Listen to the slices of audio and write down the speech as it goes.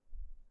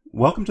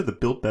Welcome to the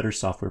Build Better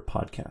Software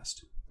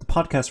podcast, the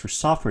podcast for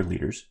software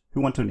leaders who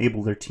want to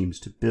enable their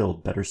teams to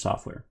build better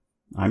software.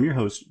 I'm your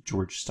host,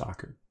 George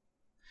Stocker.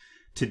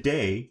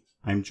 Today,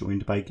 I'm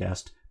joined by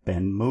guest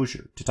Ben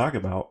Mosior to talk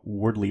about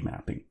Wardley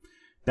mapping.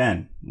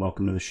 Ben,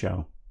 welcome to the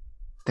show.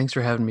 Thanks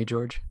for having me,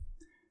 George.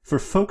 For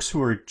folks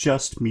who are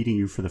just meeting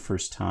you for the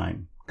first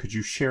time, could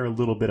you share a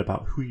little bit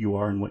about who you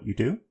are and what you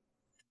do?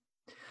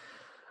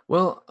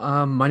 Well,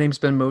 my name's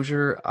Ben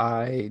Mosior.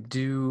 I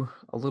do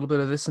a little bit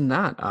of this and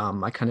that.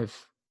 I kind of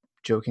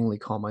jokingly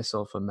call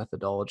myself a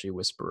methodology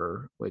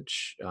whisperer,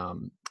 which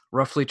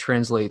roughly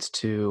translates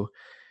to,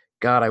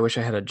 God, I wish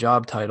I had a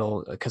job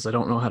title because I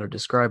don't know how to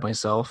describe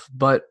myself.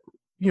 But,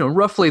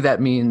 roughly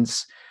that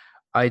means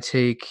I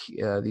take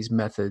these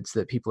methods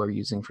that people are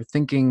using for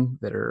thinking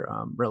that are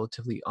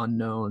relatively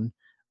unknown,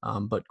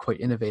 but quite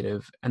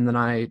innovative, and then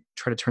I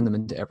try to turn them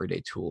into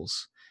everyday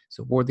tools.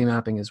 So Wardley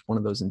mapping is one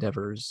of those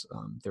endeavors.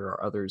 There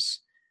are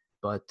others,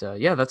 but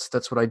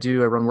that's what I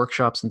do. I run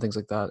workshops and things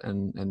like that,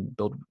 and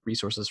build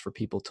resources for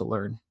people to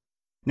learn.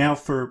 Now,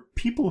 for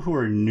people who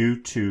are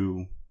new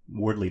to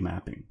Wardley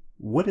mapping,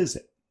 what is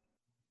it?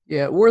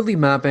 Yeah, Wardley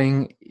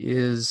mapping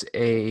is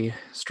a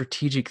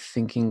strategic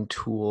thinking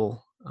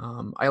tool.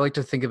 I like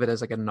to think of it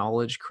as like a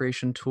knowledge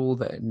creation tool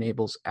that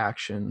enables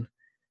action.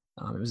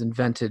 It was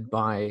invented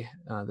by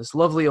this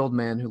lovely old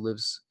man who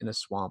lives in a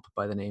swamp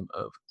by the name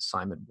of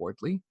Simon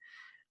Wardley.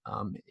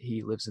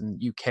 He lives in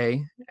the UK,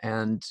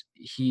 and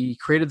he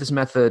created this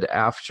method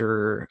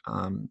after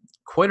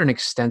quite an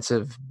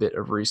extensive bit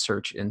of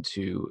research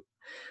into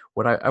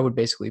what I would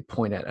basically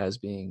point at as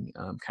being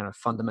kind of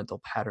fundamental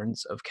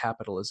patterns of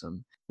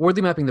capitalism.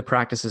 Wordly mapping, the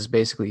practice, is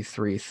basically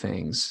three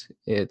things.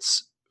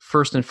 It's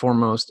first and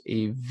foremost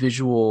a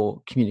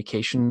visual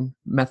communication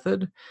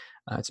method.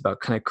 It's about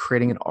kind of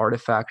creating an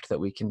artifact that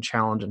we can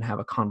challenge and have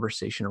a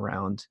conversation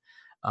around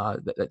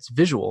that's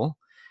visual.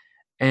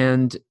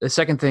 And the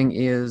second thing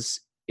is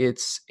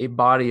it's a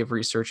body of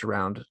research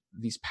around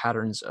these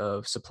patterns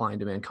of supply and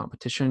demand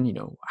competition.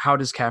 How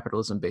does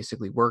capitalism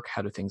basically work?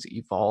 How do things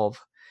evolve?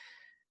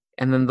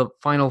 And then the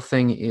final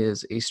thing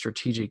is a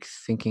strategic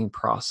thinking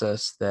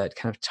process that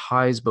kind of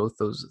ties both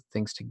those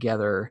things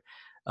together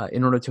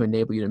in order to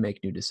enable you to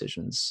make new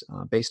decisions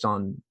based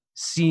on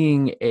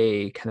seeing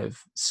a kind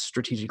of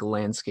strategic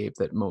landscape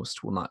that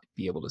most will not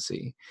be able to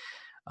see.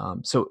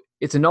 So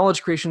it's a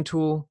knowledge creation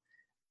tool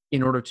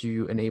in order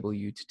to enable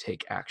you to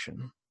take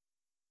action.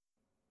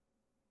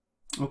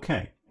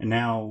 Okay. And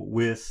now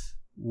with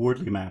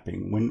Wardley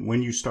mapping,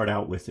 when you start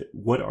out with it,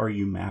 what are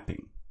you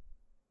mapping?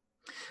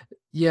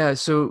 Yeah,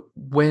 so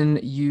when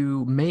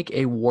you make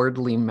a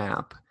Wardley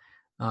map,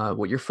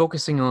 what you're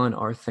focusing on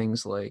are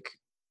things like,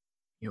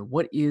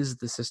 what is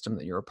the system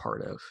that you're a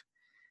part of?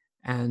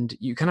 And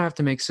you kind of have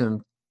to make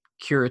some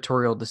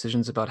curatorial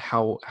decisions about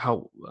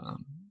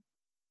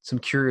some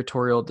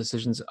curatorial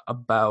decisions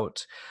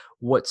about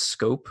what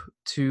scope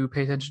to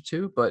pay attention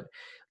to. But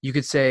you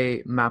could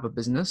say map a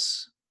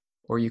business,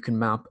 or you can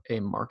map a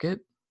market.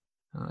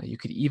 You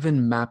could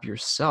even map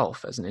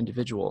yourself as an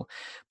individual.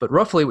 But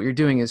roughly what you're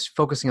doing is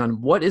focusing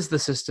on what is the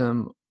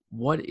system,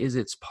 what is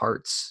its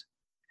parts,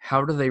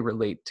 how do they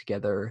relate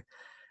together?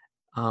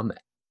 And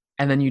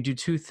then you do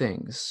two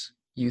things.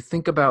 You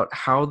think about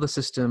how the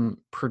system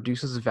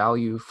produces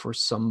value for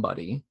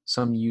somebody,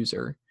 some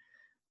user.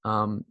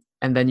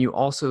 And then you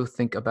also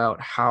think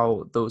about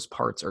how those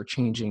parts are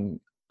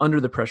changing under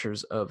the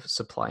pressures of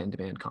supply and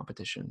demand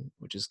competition,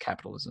 which is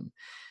capitalism.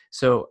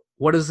 So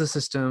what is the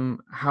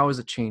system? How is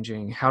it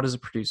changing? How does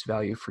it produce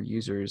value for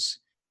users?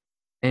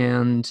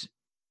 And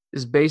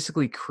this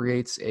basically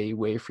creates a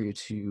way for you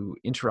to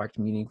interact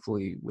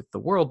meaningfully with the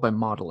world by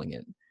modeling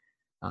it.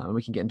 And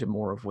we can get into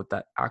more of what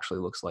that actually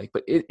looks like.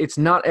 But it's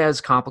not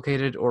as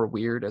complicated or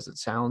weird as it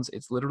sounds.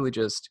 It's literally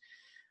just,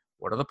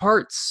 what are the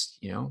parts?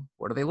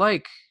 What are they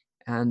like?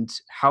 And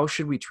how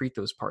should we treat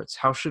those parts?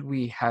 How should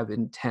we have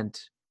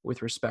intent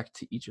with respect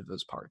to each of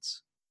those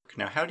parts?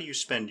 Now, how do you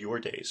spend your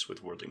days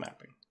with Wardley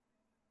mapping?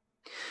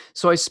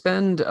 So I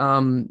spend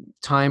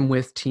time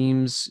with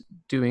teams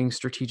doing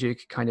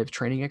strategic kind of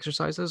training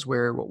exercises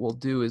where what we'll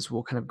do is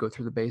we'll kind of go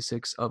through the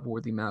basics of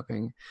Wardley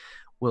mapping.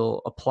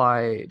 We'll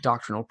apply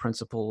doctrinal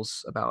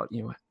principles about,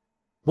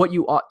 what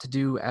you ought to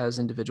do as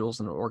individuals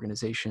in an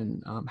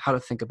organization, how to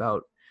think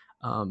about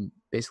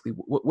basically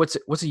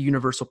what's a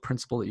universal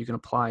principle that you can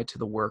apply to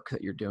the work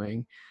that you're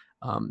doing,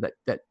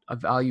 that a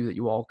value that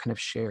you all kind of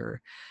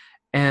share.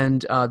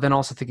 And then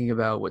also thinking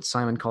about what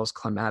Simon calls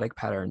climatic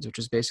patterns, which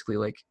is basically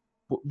like,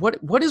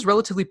 what is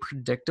relatively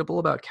predictable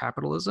about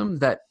capitalism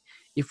that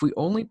if we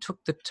only took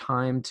the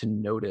time to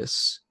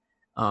notice,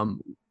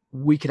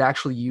 we could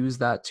actually use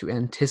that to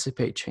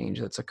anticipate change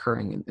that's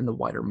occurring in the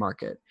wider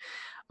market.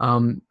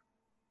 And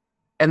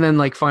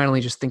then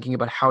finally, just thinking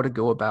about how to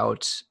go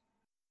about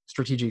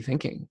strategic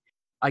thinking.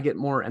 I get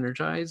more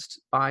energized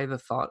by the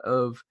thought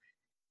of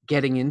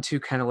getting into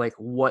kind of like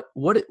what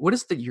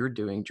is that you're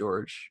doing,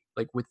 George,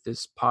 like with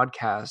this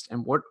podcast,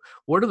 and what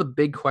are the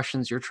big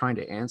questions you're trying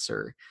to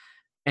answer?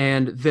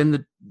 And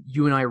then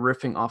you and I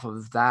riffing off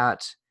of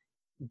that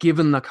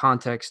given the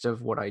context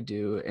of what I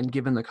do and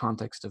given the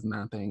context of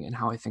mapping and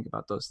how I think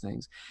about those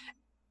things.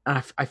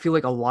 And I feel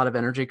like a lot of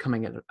energy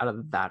coming out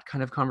of that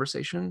kind of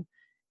conversation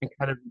and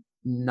kind of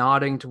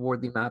nodding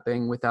toward the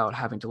mapping without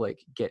having to like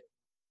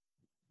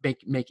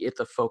make it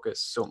the focus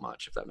so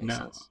much, if that makes No,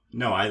 sense.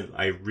 no,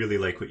 I really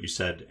like what you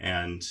said,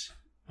 and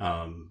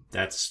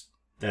that's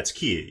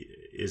key.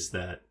 Is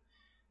that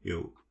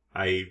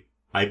I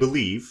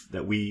believe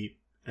that we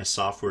as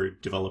software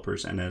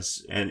developers and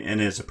as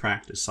a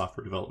practice,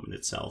 software development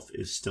itself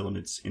is still in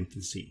its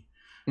infancy.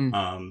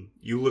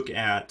 You look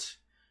at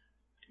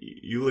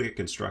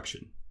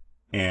construction,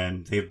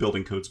 and they have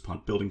building codes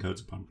upon building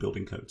codes upon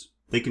building codes.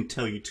 They can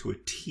tell you to a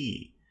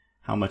T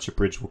how much a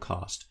bridge will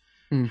cost,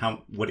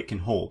 what it can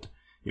hold,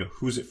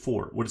 who's it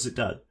for, what does it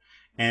do.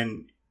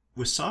 And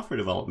with software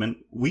development,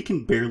 we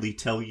can barely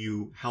tell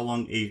you how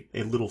long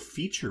a little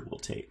feature will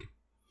take.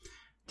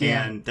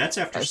 Yeah. And that's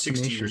after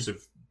 60 years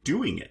of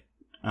doing it.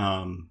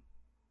 And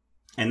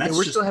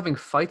we're still having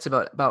fights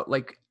about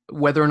like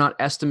whether or not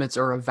estimates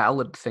are a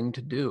valid thing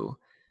to do.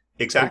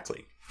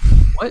 Exactly.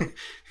 What?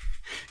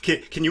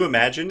 Can you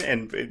imagine?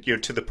 And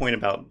to the point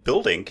about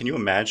building, can you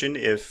imagine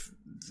if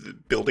the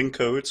building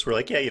codes were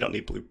like, yeah, you don't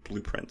need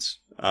blueprints.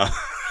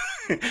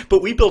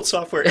 But we build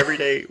software every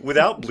day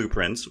without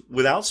blueprints,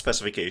 without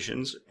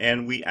specifications,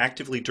 and we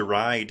actively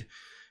deride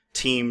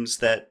teams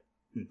that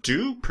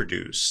do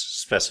produce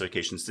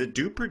specifications, that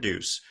do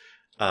produce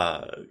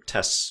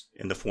tests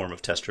in the form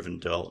of test-driven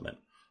development.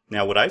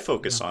 Now, what I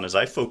focus on is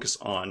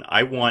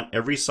I want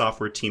every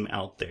software team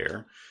out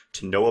there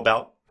to know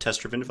about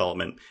test-driven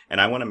development,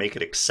 and I want to make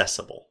it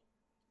accessible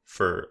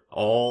for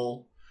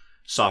all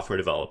software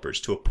developers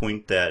to a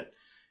point that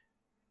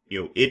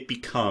it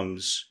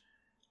becomes,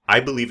 I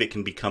believe it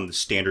can become the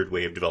standard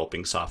way of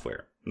developing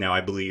software. Now,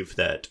 I believe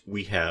that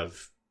we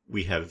have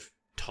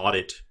taught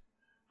it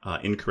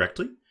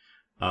incorrectly.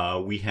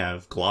 We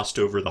have glossed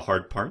over the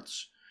hard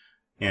parts,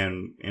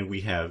 and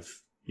we have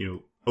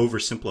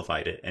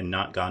oversimplified it and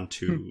not gone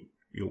to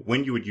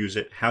when you would use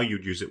it, how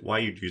you'd use it, why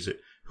you'd use it,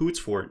 who it's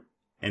for,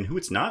 and who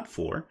it's not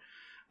for,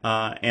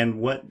 and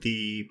what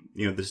the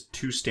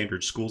two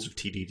standard schools of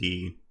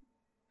TDD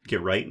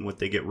get right and what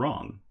they get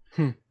wrong.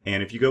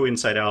 And if you go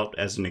inside out,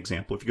 as an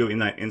example, if you go in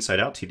that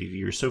inside out TDD,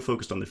 you're so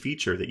focused on the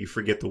feature that you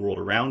forget the world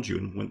around you.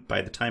 And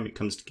by the time it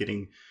comes to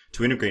getting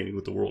to integrating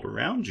with the world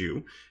around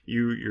you,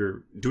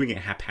 you're doing it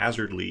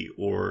haphazardly,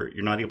 or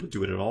you're not able to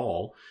do it at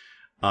all.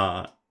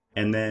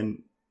 And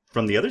then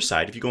from the other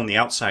side, if you go on the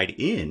outside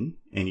in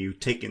and you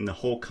take in the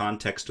whole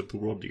context of the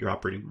world that you're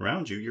operating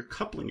around you, you're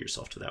coupling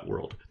yourself to that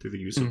world through the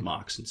use of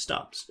mocks and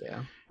stubs.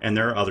 Yeah. And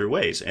there are other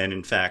ways. And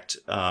in fact,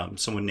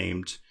 someone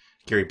named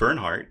Gary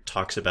Bernhardt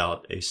talks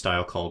about a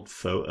style called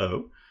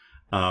Faux-O,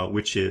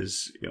 which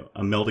is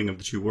a melding of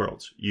the two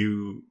worlds.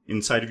 You,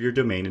 inside of your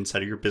domain,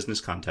 inside of your business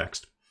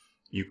context,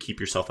 you keep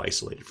yourself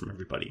isolated from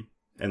everybody.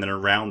 And then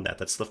around that,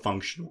 that's the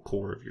functional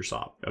core of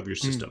your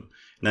system.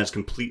 And that's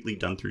completely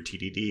done through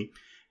TDD,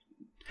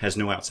 has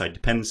no outside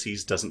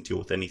dependencies, doesn't deal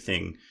with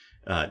anything,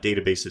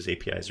 databases,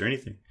 APIs, or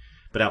anything.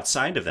 But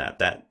outside of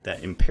that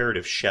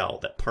imperative shell,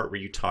 that part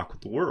where you talk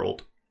with the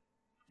world,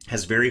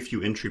 has very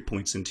few entry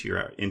points into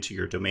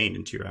your domain,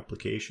 into your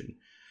application.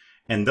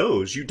 And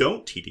those you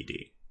don't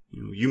TDD.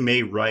 You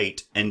may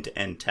write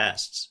end-to-end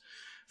tests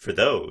for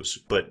those,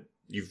 but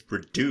you've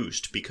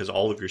reduced, because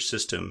all of your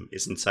system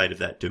is inside of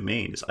that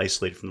domain, is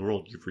isolated from the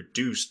world. You've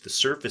reduced the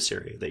surface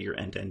area that your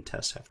end-to-end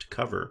tests have to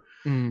cover.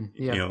 From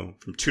 2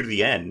 to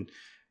the n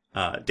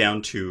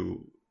down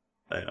to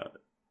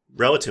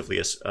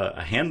relatively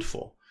a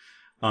handful.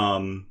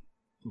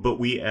 But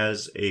we,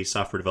 as a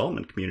software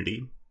development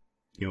community,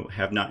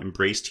 have not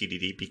embraced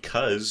TDD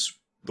because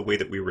the way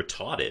that we were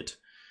taught it.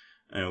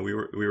 We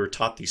were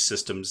taught these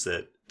systems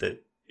that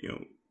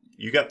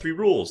you got 3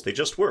 rules, they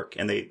just work,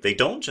 and they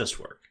don't just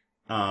work.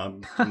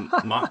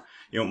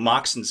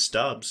 Mocks and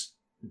stubs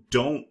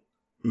don't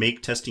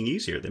make testing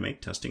easier; they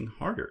make testing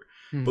harder.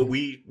 But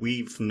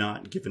we've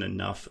not given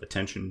enough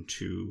attention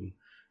to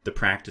the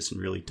practice and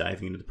really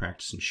diving into the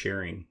practice and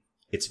sharing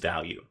its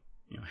value.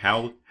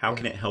 How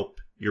can it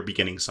help your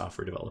beginning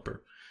software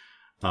developer?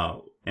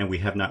 And we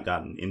have not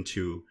gotten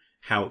into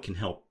how it can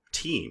help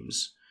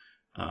teams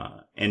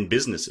and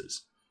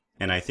businesses.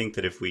 And I think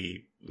that if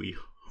we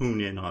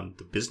hone in on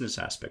the business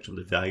aspect of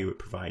the value it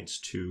provides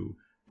to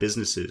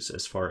businesses,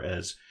 as far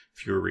as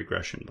fewer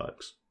regression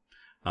bugs,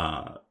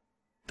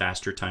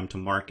 faster time to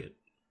market,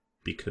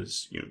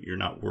 because you're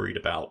not worried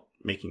about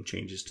making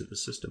changes to the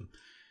system.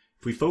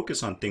 If we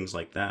focus on things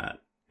like that,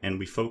 and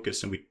we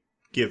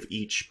give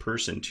each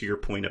person, to your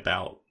point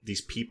about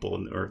these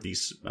people or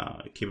these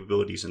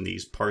capabilities and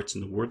these parts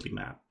in the Wardley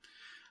map,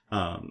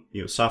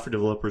 software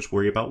developers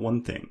worry about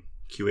one thing,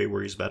 QA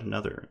worries about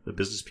another, the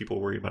business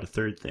people worry about a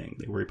third thing.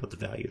 They worry about the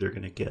value they're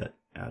going to get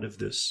out of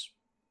this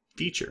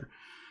feature.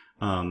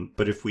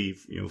 But if we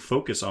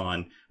focus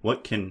on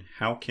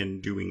how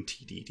can doing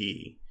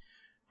TDD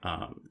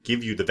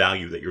give you the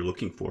value that you're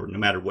looking for, no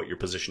matter what your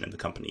position in the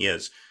company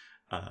is,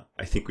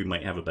 I think we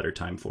might have a better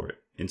time for it,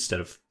 instead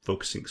of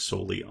focusing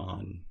solely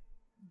on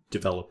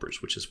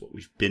developers, which is what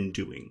we've been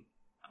doing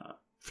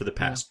for the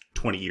past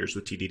 20 years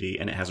with TDD,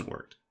 and it hasn't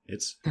worked.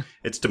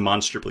 It's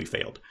demonstrably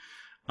failed.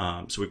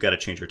 So we've got to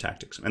change our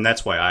tactics, and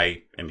that's why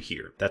I am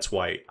here. That's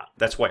why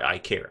I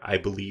care. I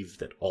believe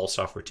that all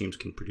software teams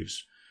can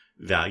produce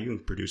value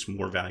and produce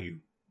more value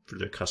for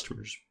their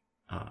customers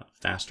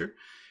faster,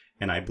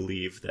 and I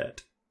believe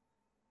that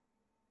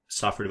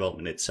software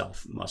development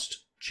itself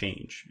must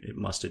change. It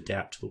must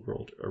adapt to the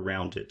world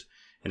around it,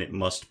 and it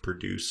must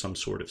produce some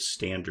sort of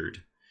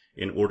standard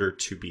in order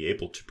to be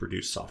able to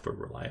produce software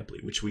reliably,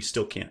 which we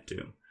still can't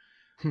do.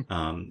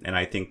 And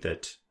I think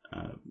that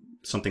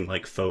something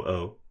like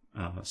FOO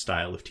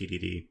style of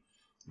TDD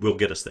will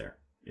get us there.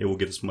 It will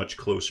get us much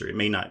closer. It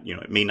may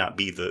not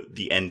be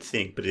the end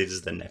thing, but it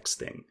is the next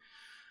thing.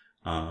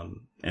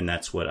 And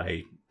that's what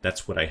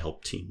I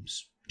help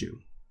teams do.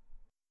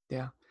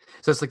 Yeah.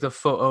 So it's like the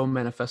FOO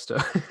manifesto.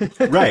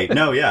 Right.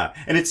 No, yeah.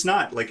 And it's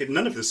not like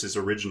none of this is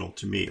original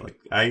to me. Like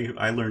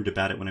I learned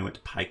about it when I went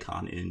to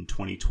PyCon in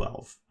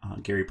 2012.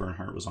 Gary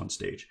Bernhardt was on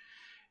stage,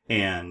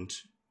 and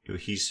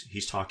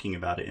he's talking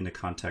about it in the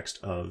context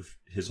of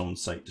his own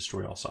site,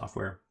 Destroy All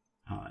Software,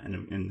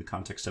 and in the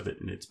context of it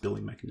and its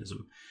billing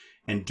mechanism.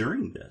 And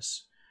during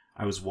this,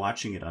 I was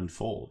watching it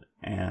unfold,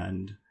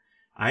 and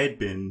I had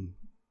been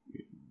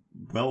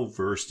well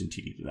versed in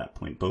TD to that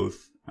point,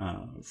 both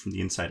from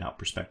the inside out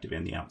perspective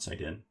and the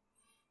outside in.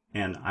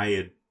 And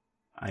I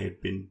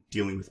had been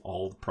dealing with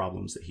all the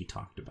problems that he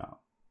talked about,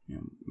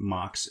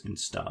 mocks and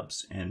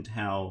stubs, and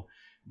how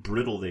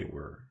brittle they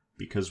were,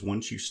 because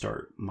once you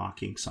start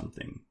mocking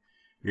something,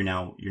 you're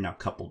now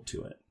coupled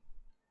to it.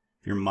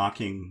 If you're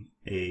mocking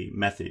a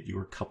method, you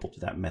are coupled to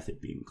that method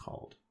being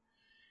called.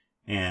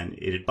 And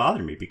it had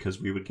bothered me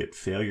because we would get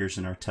failures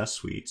in our test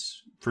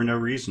suites for no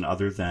reason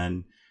other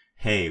than,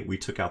 hey, we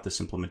took out this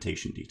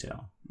implementation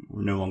detail.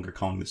 We're no longer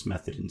calling this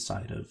method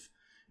inside of,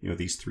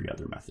 these 3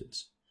 other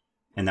methods.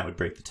 And that would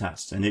break the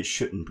tests, and it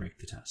shouldn't break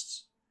the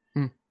tests.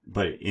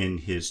 But in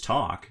his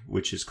talk,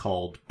 which is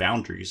called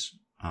Boundaries,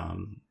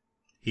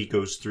 he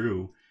goes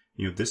through,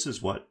 this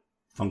is what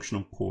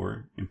functional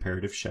core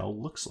imperative shell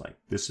looks like.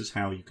 This is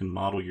how you can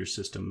model your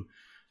system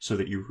so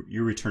that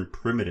you return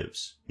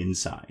primitives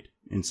inside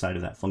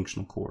of that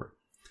functional core.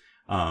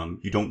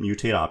 You don't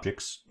mutate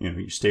objects.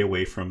 You stay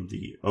away from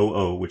the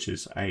OO, which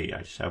is, I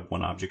just have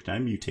one object and I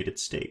mutate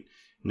its state.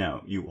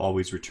 No, you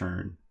always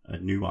return a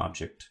new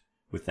object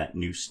with that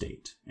new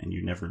state, and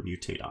you never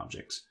mutate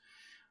objects.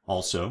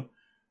 Also,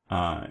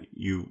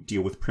 you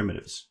deal with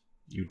primitives.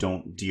 You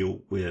don't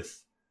deal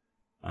with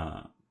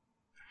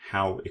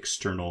how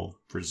external,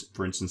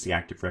 for instance, the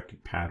active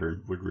record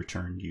pattern would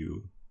return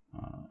you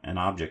an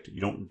object. You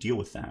don't deal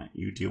with that.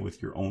 You deal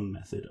with your own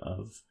method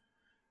of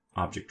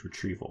object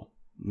retrieval.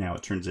 Now,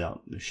 it turns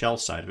out the shell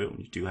side of it,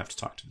 when you do have to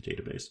talk to the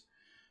database,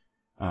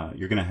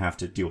 you're going to have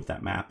to deal with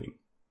that mapping.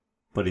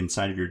 But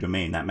inside of your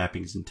domain, that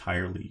mapping is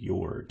entirely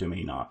your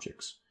domain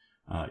objects,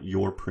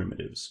 your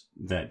primitives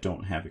that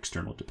don't have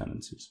external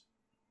dependencies.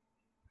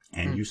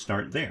 And you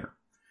start there.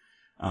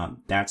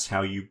 That's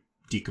how you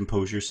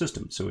decompose your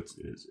system. So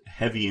it's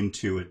heavy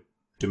into a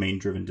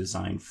domain-driven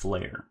design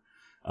flair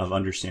of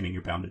understanding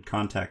your bounded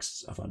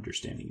contexts, of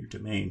understanding your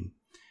domain,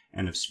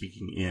 and of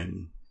speaking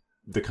in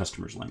the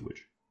customer's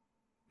language.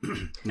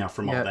 Now,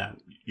 from all that,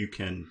 you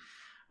can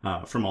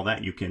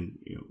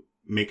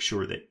make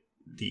sure that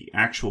the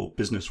actual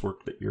business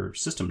work that your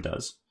system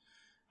does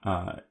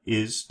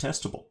is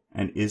testable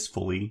and is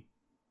fully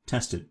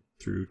tested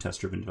through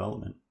test-driven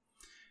development.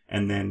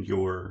 And then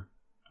your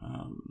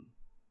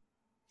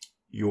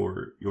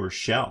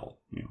shell,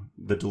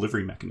 the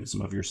delivery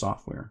mechanism of your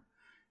software,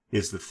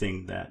 is the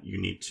thing that you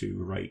need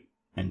to write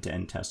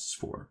end-to-end tests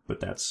for. But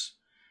that's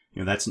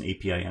an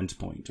API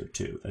endpoint or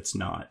two. That's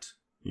not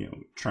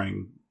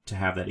trying to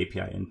have that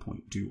API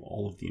endpoint do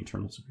all of the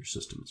internals of your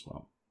system as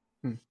well.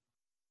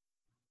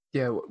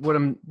 Yeah,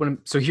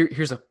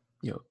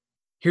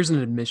 here's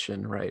an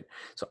admission, right?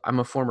 So I'm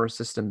a former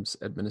systems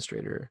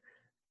administrator,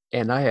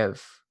 and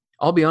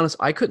I'll be honest,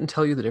 I couldn't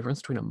tell you the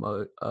difference between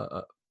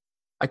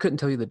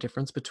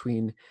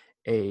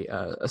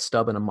a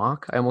stub and a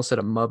mock. I almost said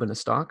a mub and a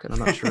stock, and I'm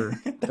not sure.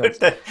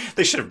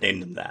 They should have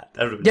named them that.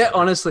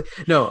 Honestly,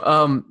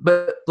 no.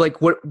 But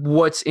like,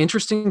 what's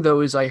interesting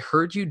though is I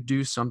heard you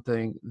do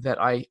something that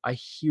I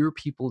hear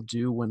people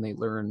do when they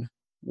learn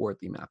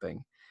Wardley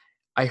mapping.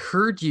 I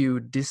heard you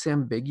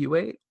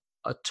disambiguate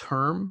a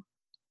term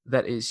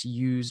that is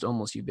used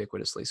almost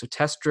ubiquitously. So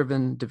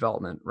test-driven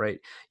development, right?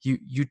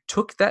 You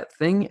took that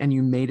thing and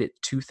you made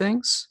it 2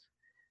 things,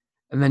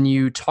 and then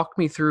you talked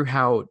me through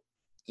how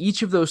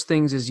each of those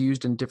things is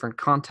used in different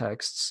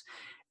contexts,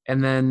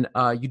 and then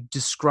you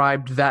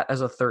described that as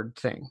a 3rd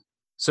thing.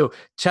 So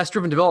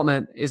test-driven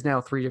development is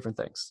now 3 different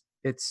things.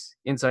 It's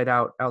inside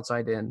out,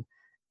 outside in,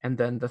 and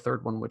then the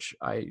 3rd one, which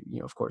I,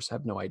 of course,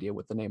 have no idea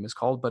what the name is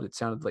called, but it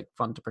sounded like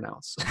fun to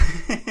pronounce.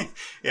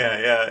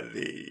 Yeah.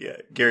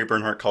 Gary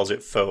Bernhardt calls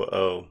it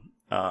FOO,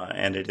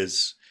 and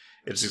it's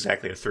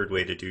exactly a 3rd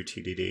way to do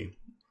TDD.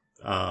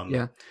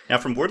 Now,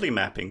 from Wardley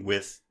mapping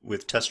with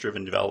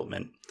test-driven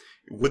development,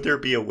 would there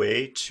be a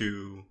way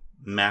to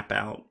map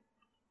out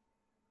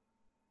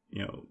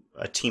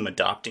a team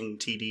adopting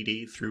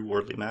TDD through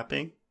Wardley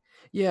mapping?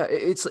 Yeah,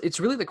 it's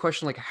really the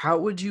question, like, how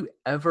would you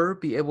ever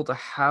be able to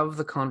have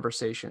the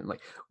conversation? Like,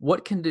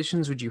 what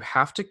conditions would you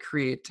have to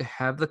create to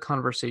have the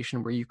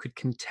conversation where you could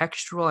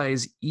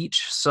contextualize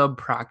each sub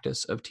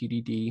practice of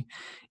TDD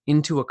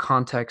into a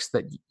context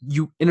that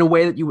you, in a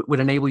way that you would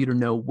enable you to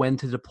know when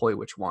to deploy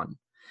which one?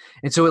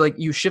 And so, like,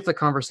 you shift the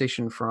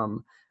conversation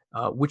from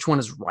which one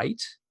is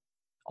right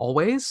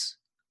always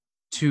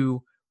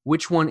to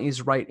which one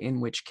is right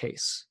in which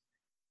case.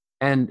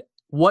 And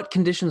what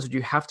conditions would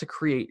you have to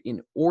create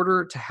in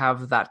order to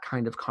have that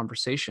kind of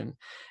conversation?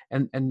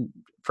 And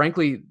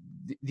frankly,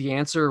 the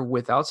answer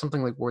without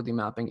something like Wordly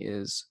mapping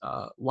is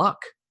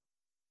luck,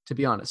 to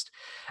be honest,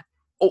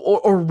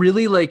 or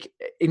really like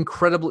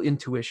incredible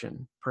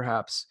intuition,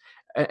 perhaps.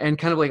 And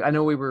kind of like, I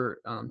know we were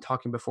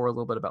talking before a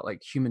little bit about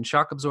like human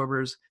shock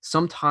absorbers.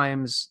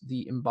 Sometimes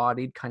the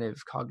embodied kind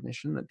of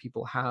cognition that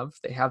people have,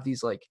 they have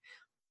these like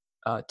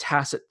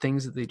tacit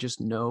things that they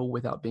just know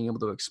without being able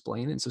to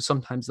explain. And so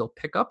sometimes they'll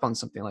pick up on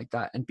something like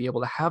that and be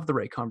able to have the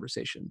right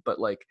conversation. But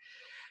like,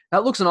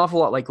 that looks an awful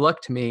lot like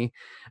luck to me.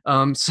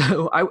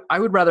 So I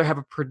would rather have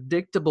a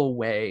predictable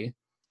way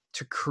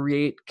to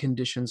create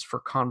conditions for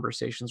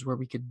conversations where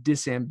we could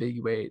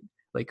disambiguate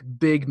like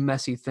big,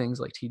 messy things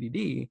like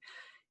TDD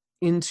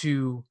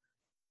into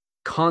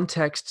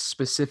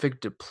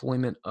context-specific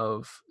deployment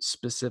of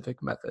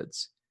specific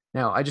methods.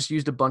 Now, I just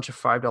used a bunch of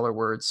 $5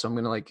 words, so I'm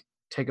going to like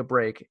take a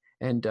break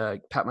and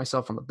pat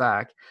myself on the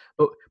back.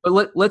 But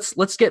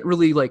let's get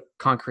really like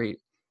concrete.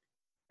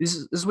 This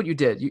is what you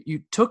did.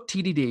 You took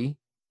TDD,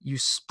 you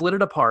split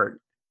it apart,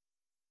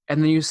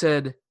 and then you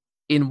said,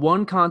 in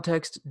one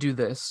context, do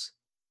this.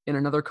 In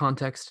another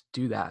context,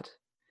 do that.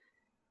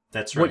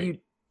 That's right.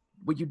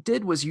 What you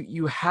did was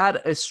you had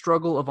a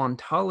struggle of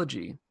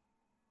ontology.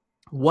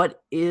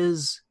 What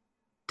is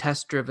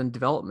test-driven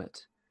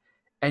development?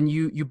 And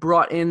you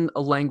brought in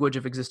a language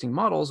of existing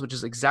models, which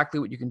is exactly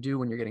what you can do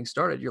when you're getting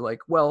started. You're like,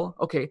 well,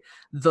 okay,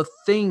 the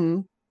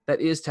thing that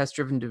is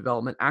test-driven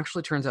development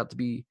actually turns out to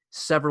be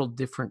several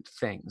different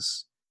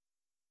things.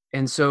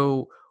 And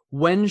so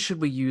when should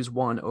we use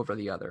one over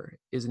the other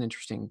is an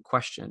interesting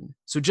question.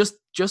 So just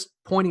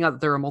pointing out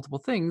that there are multiple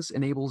things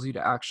enables you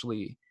to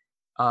actually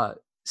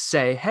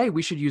say, hey,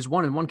 we should use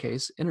one in one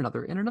case, in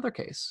another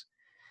case.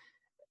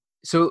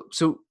 So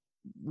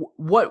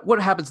what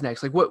happens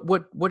next? Like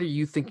what are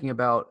you thinking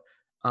about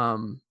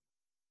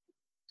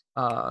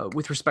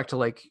with respect to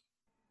like,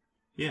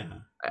 yeah,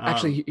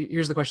 actually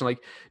here's the question, like,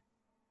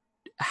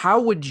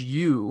 how would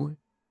you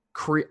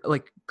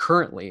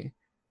currently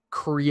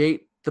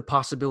create the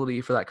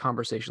possibility for that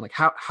conversation? Like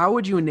how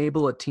would you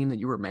enable a team that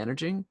you were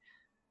managing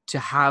to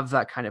have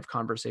that kind of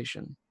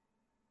conversation?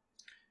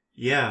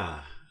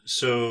 Yeah.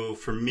 So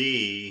for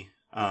me,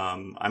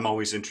 I'm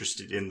always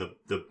interested in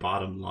the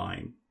bottom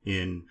line,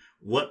 in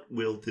what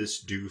will this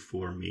do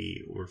for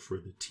me or for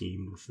the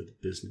team or for the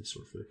business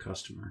or for the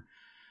customer.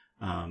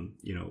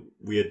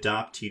 We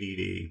adopt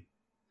TDD.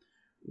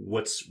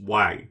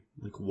 Why?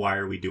 Like, why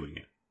are we doing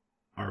it?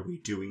 Are we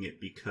doing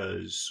it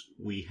because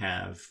we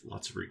have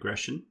lots of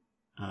regression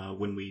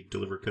when we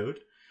deliver code?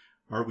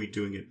 Are we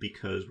doing it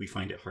because we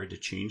find it hard to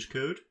change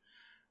code?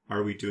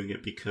 Are we doing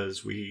it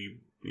because we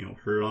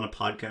heard on a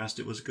podcast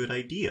it was a good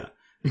idea?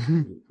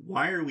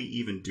 Why are we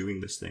even doing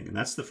this thing? And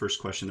that's the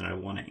first question that I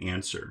want to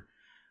answer.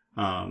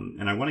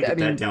 And I want to get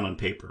that down on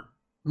paper.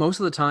 Most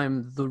of the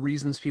time, the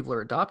reasons people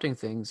are adopting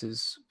things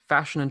is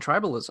fashion and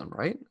tribalism,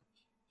 right?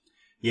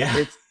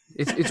 Yeah.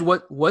 It's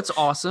what's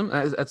awesome.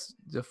 That's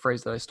the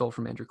phrase that I stole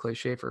from Andrew Clay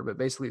Schaefer. But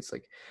basically, it's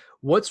like,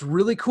 what's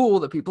really cool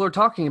that people are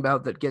talking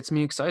about that gets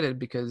me excited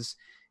because,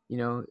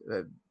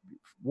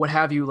 what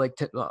have you, like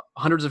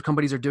hundreds of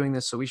companies are doing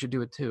this, so we should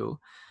do it too.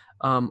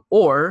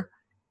 Or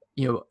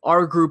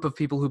our group of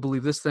people who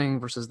believe this thing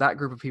versus that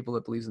group of people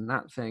that believes in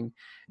that thing.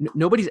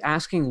 Nobody's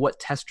asking what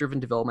test-driven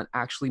development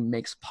actually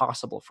makes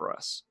possible for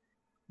us.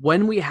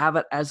 When we have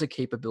it as a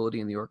capability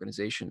in the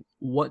organization,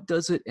 what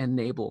does it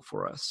enable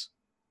for us?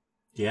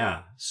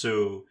 Yeah.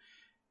 So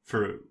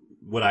for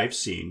what I've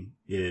seen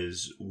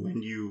is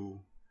when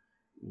you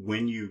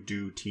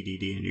do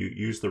TDD and you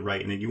use the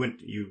right, and then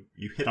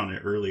you hit on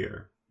it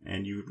earlier,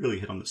 and you really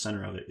hit on the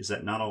center of it, is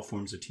that not all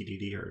forms of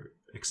TDD are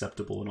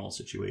acceptable in all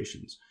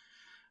situations.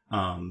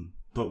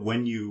 But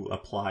when you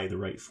apply the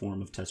right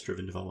form of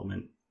test-driven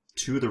development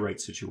to the right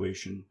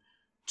situation,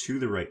 to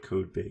the right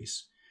code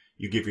base,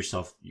 you give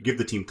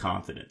the team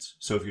confidence.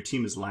 So if your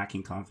team is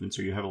lacking confidence,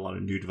 or you have a lot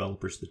of new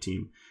developers to the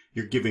team,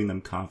 you're giving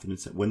them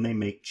confidence that when they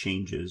make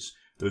changes,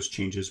 those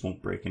changes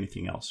won't break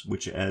anything else,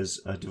 which as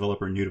a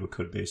developer new to a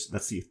code base,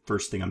 that's the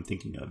first thing I'm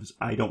thinking of, is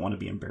I don't want to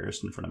be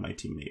embarrassed in front of my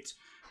teammates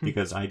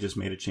because I just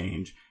made a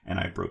change and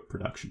I broke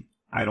production.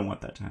 I don't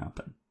want that to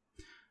happen.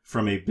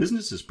 From a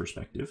business's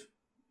perspective,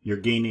 you're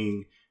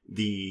gaining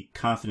the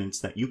confidence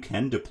that you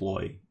can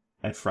deploy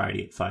at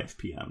Friday at 5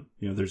 p.m.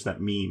 There's that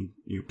meme,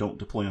 you don't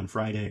deploy on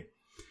Friday.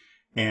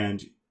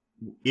 And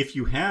if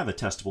you have a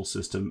testable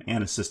system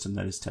and a system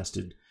that is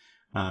tested,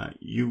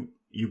 you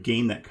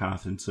gain that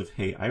confidence of,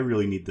 hey, I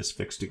really need this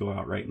fix to go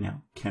out right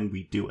now. Can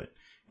we do it?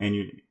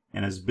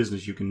 and as a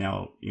business, you can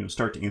now,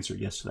 start to answer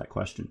yes to that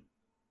question.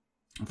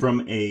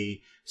 From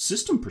a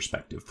system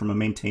perspective, from a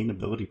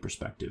maintainability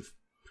perspective,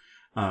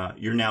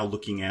 you're now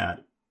looking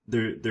at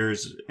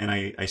there's, and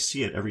I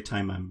see it every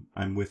time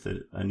I'm with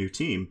a new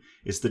team,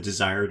 is the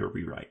desire to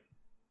rewrite.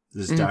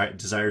 This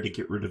desire to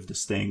get rid of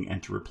this thing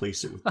and to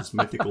replace it with this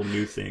mythical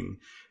new thing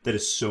that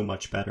is so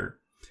much better.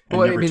 And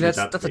well, I mean, that's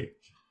a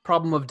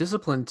problem of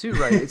discipline too,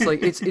 right? It's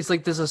like it's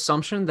like this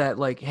assumption that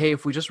like, hey,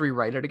 if we just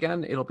rewrite it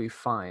again, it'll be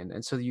fine.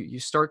 And so you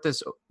start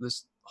this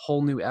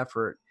whole new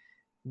effort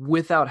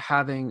without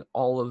having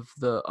all of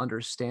the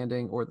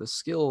understanding or the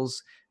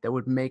skills that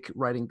would make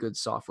writing good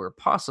software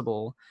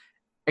possible,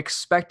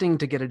 expecting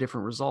to get a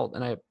different result.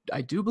 And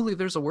I do believe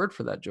there's a word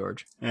for that,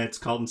 George. And it's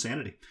called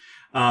insanity.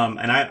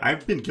 And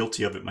I've been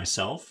guilty of it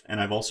myself. And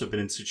I've also been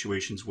in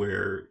situations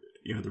where,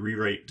 the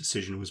rewrite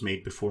decision was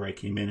made before I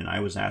came in, and I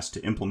was asked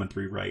to implement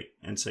the rewrite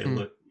and say,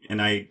 look, and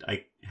I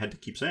had to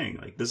keep saying,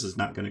 like, this is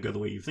not going to go the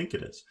way you think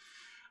it is.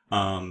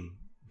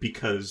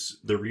 Because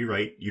the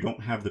rewrite, you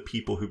don't have the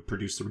people who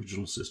produce the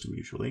original system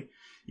usually.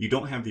 You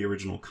don't have the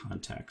original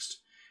context.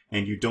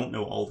 And you don't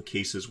know all the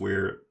cases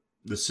where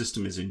the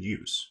system is in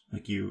use.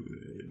 Like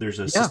there's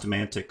a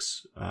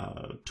Systemantics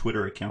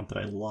Twitter account that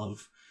I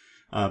love,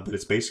 but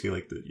it's basically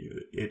like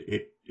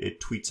it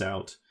tweets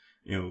out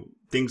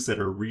things that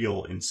are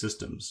real in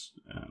systems.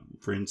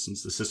 For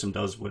instance, the system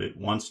does what it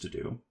wants to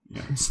do.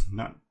 It's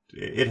not.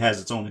 It has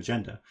its own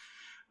agenda,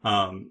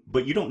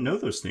 but you don't know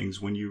those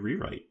things when you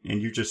rewrite,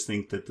 and you just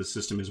think that the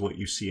system is what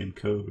you see in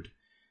code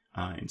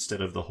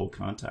instead of the whole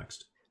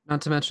context.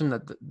 Not to mention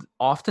that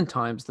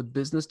oftentimes the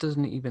business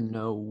doesn't even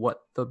know what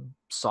the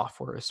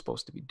software is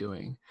supposed to be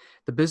doing.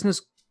 The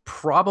business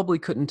probably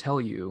couldn't tell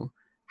you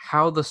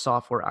how the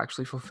software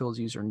actually fulfills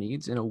user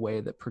needs in a way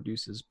that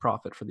produces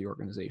profit for the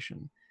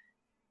organization.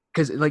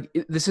 Because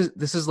this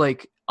is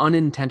like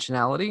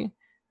unintentionality,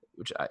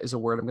 which is a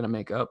word I'm going to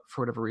make up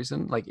for whatever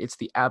reason. Like it's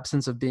the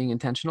absence of being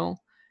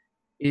intentional.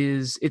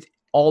 It's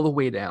all the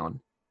way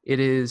down.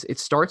 It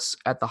starts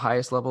at the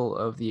highest level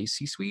of the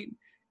C-suite.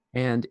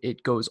 And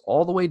it goes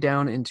all the way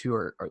down into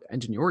our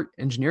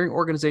engineering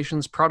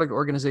organizations, product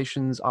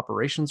organizations,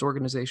 operations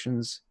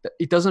organizations.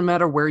 It doesn't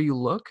matter where you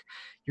look,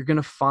 you're going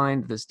to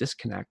find this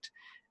disconnect.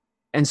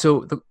 And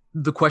so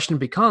the question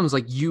becomes,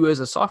 like, you as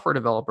a software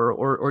developer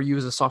or you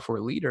as a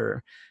software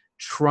leader,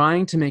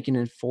 trying to make an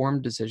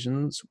informed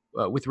decisions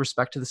with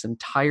respect to this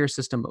entire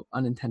system of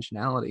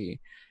unintentionality,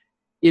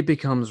 it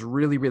becomes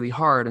really, really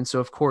hard. And so,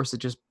 of course,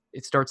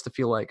 it starts to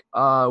feel like,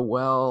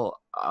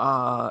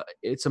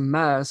 it's a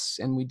mess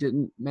and we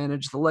didn't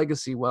manage the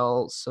legacy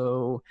well,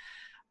 so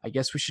I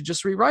guess we should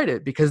just rewrite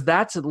it, because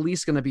that's at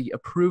least going to be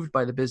approved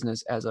by the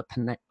business as a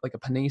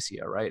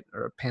panacea, right?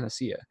 Or a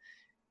panacea.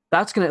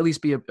 That's going to at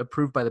least be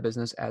approved by the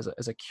business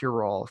as a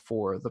cure-all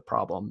for the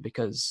problem,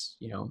 because,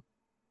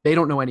 they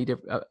don't know any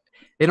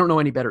they don't know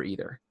any better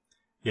either.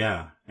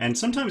 Yeah, and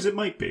sometimes it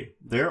might be.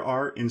 There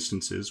are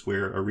instances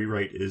where a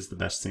rewrite is the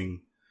best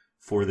thing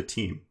for the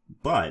team,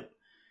 but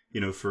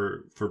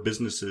for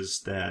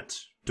businesses that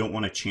don't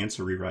want to chance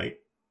a rewrite,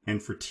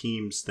 and for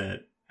teams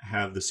that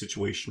have the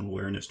situational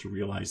awareness to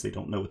realize they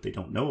don't know what they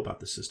don't know about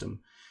the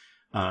system,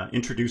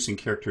 introducing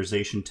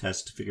characterization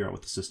tests to figure out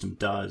what the system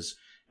does,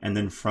 and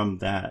then from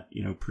that,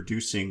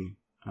 producing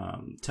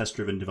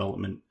test-driven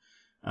development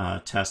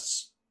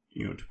tests,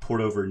 to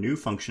port over new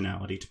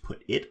functionality to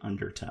put it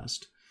under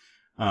test,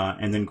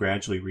 and then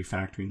gradually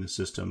refactoring the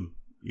system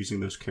using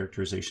those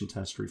characterization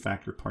tests to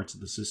refactor parts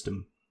of the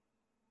system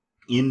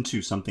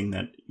into something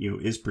that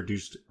is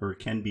produced or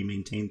can be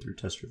maintained through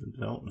test-driven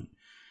development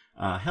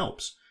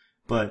helps.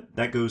 But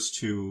that goes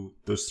to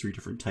those three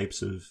different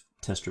types of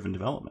test-driven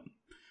development.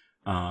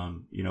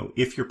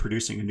 If you're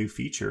producing a new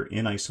feature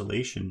in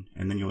isolation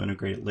and then you'll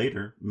integrate it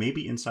later,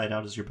 maybe inside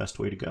out is your best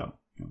way to go.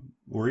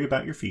 Worry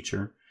about your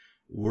feature,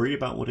 worry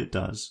about what it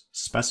does,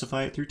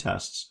 specify it through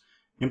tests,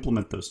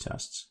 implement those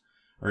tests,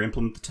 or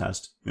implement the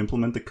test,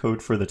 implement the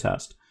code for the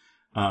test,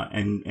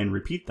 and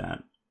repeat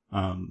that.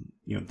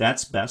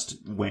 That's best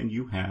when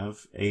you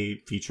have a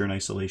feature in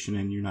isolation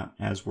and you're not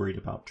as worried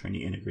about trying to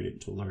integrate it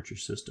into a larger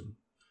system.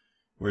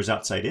 Whereas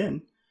outside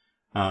in,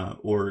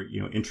 or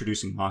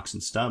introducing mocks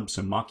and stubs,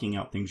 so mocking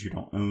out things you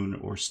don't own,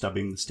 or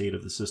stubbing the state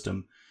of the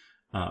system,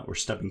 or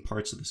stubbing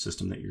parts of the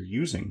system that you're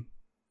using,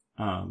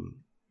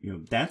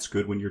 that's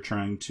good when you're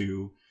trying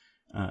to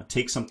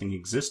take something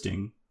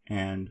existing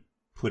and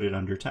put it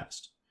under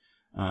test.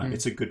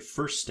 It's a good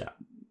first step.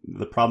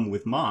 The problem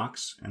with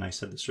mocks, and I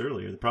said this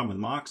earlier, the problem with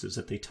mocks is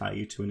that they tie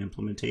you to an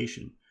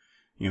implementation.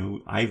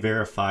 I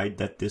verified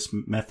that this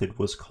method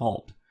was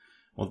called.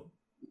 Well,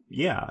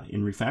 yeah,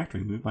 in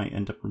refactoring, we might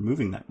end up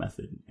removing that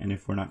method. And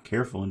if we're not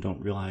careful and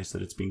don't realize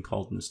that it's being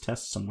called in this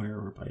test somewhere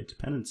or by a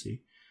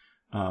dependency,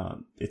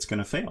 it's going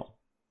to fail.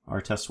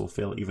 Our tests will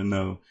fail even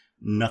though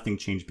nothing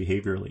changed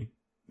behaviorally.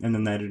 And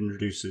then that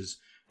introduces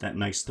that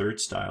nice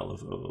third style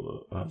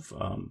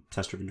of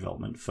test-driven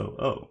development,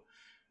 FOO,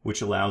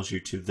 which allows you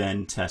to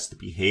then test the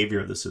behavior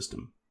of the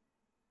system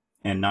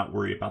and not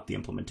worry about the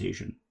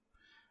implementation.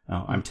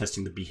 I'm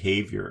testing the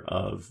behavior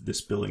of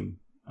this billing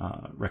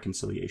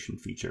reconciliation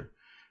feature.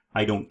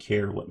 I don't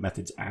care what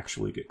methods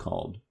actually get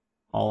called.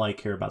 All I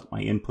care about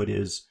my input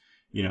is,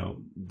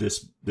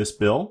 this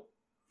bill.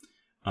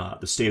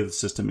 The state of the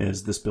system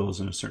is this bill is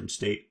in a certain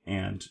state,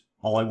 and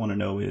all I want to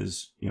know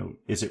is,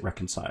 is it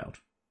reconciled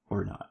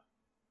or not?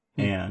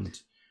 And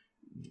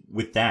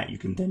with that, you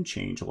can then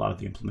change a lot of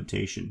the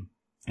implementation,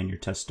 and your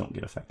tests don't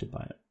get affected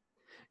by it.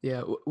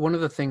 Yeah, one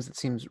of the things that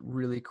seems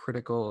really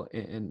critical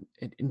in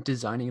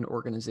designing an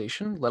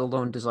organization, let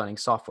alone designing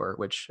software,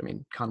 which, I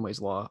mean,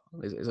 Conway's law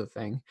is a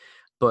thing,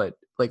 but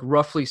like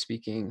roughly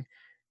speaking,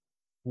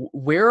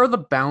 where are the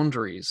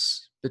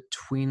boundaries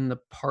between the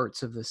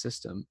parts of the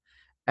system?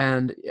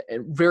 And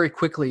very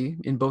quickly,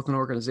 in both an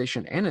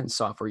organization and in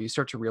software, you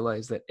start to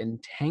realize that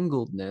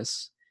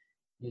entangledness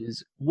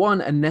is,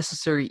 one, a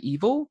necessary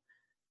evil,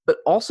 but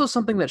also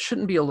something that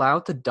shouldn't be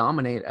allowed to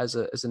dominate as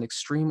an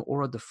extreme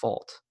or a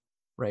default,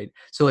 right?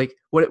 So like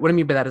what I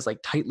mean by that is like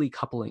tightly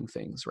coupling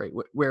things, right?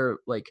 Where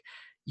like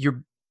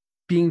you're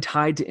being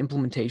tied to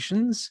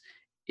implementations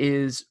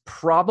is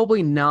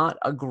probably not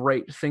a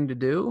great thing to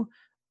do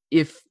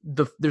if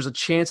there's a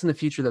chance in the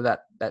future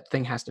that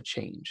thing has to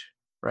change,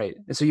 right?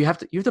 And so you have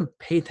to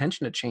pay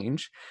attention to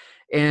change.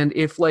 And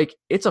if like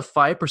it's a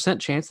 5%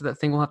 chance that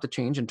thing will have to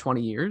change in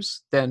 20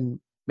 years,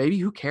 then maybe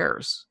who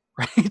cares,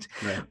 right?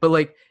 Right. But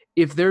like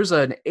if there's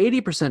an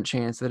 80%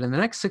 chance that in the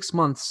next 6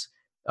 months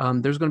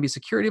there's going to be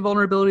security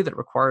vulnerability that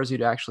requires you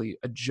to actually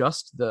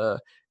adjust the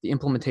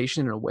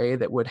implementation in a way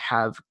that would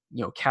have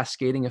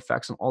cascading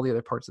effects on all the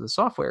other parts of the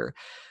software,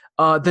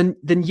 then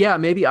yeah,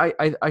 maybe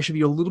I should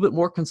be a little bit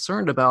more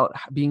concerned about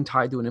being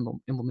tied to an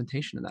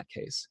implementation in that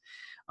case.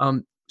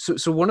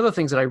 So one of the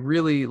things that I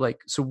really like,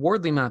 so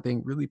Wardley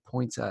mapping really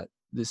points at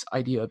this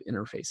idea of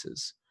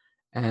interfaces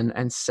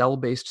and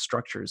cell-based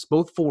structures,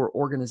 both for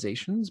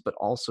organizations, but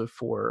also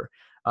for,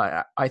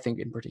 I think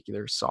in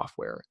particular,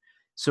 software.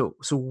 So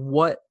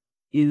what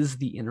is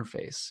the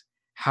interface?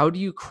 How do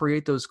you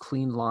create those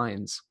clean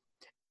lines?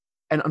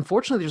 And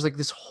unfortunately, there's like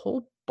this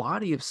whole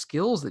body of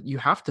skills that you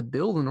have to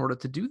build in order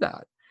to do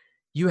that.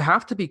 You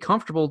have to be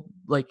comfortable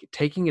like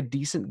taking a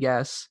decent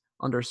guess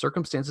under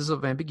circumstances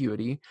of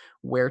ambiguity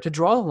where to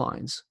draw the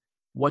lines,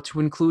 what to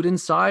include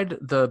inside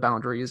the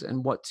boundaries,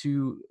 and what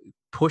to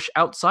push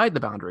outside the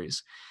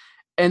boundaries.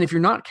 And if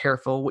you're not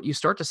careful, what you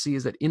start to see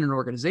is that in an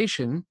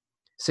organization,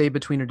 say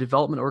between a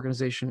development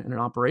organization and an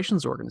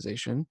operations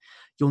organization,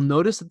 you'll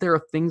notice that there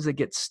are things that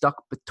get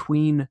stuck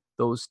between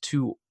those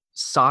two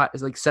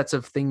like sets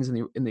of things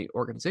in the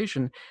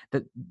organization,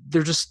 that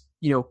they're just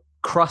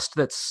crust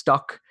that's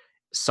stuck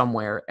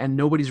somewhere and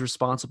nobody's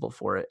responsible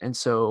for it, and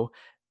so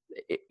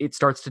it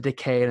starts to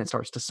decay and it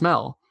starts to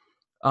smell.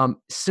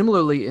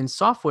 Similarly, in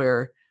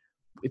software,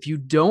 if you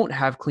don't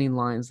have clean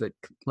lines that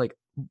like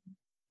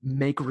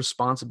make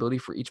responsibility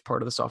for each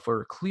part of the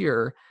software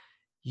clear,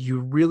 you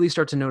really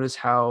start to notice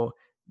how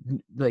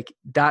like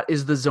that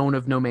is the zone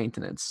of no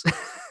maintenance.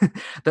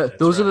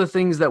 Those are the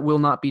things that will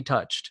not be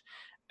touched.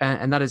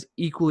 And that is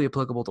equally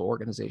applicable to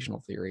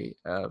organizational theory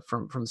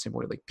from the same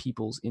way, like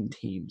people's in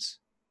teams.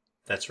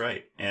 That's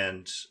right.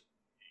 And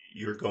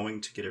you're going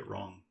to get it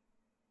wrong.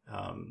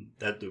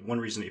 That the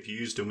one reason, if you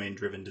use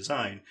domain-driven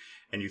design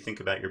and you think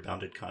about your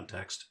bounded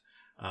context,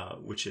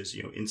 which is,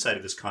 inside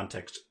of this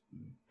context,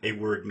 a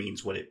word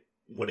means what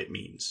it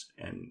means.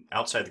 And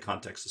outside the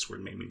context, this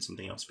word may mean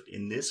something else. But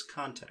in this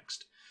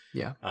context,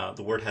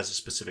 the word has a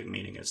specific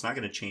meaning. It's not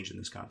going to change in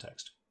this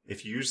context.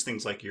 If you use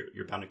things like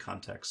your bounded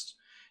context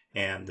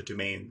and the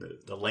domain,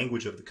 the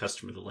language of the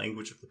customer, the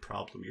language of the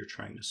problem you're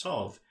trying to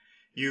solve,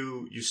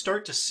 you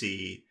start to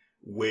see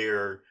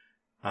where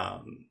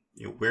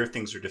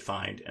things are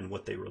defined and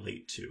what they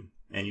relate to,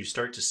 and you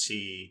start to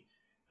see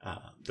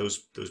those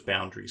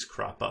boundaries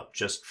crop up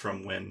just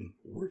from when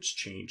words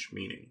change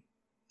meaning.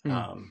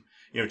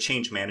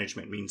 Change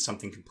management means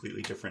something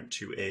completely different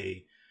to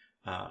a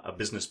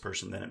business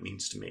person than it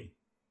means to me.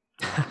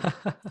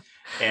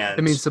 And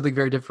it means something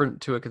very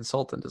different to a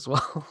consultant as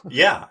well.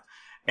 Yeah.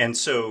 And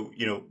so,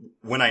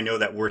 when I know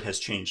that word has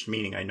changed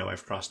meaning, I know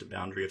I've crossed a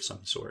boundary of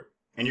some sort.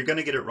 And you're going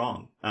to get it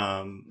wrong.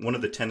 One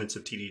of the tenets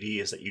of TDD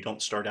is that you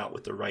don't start out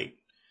with the right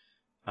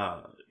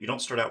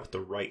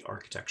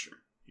architecture.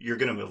 You're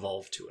going to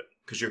evolve to it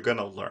because you're going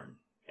to learn.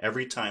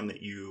 Every time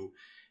that you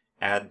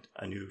add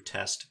a new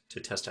test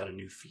to test out a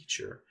new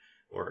feature,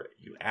 or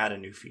you add a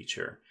new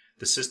feature,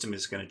 the system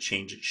is going to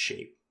change its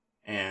shape,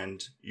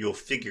 and you'll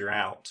figure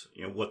out,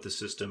 what the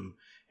system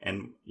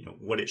and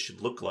what it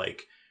should look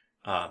like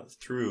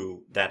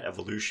through that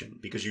evolution,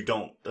 because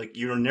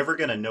you're never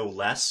going to know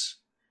less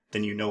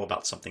than you know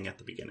about something at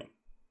the beginning.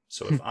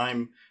 So if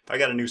I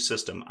got a new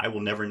system, I will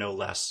never know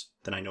less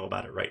than I know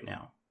about it right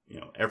now.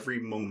 Every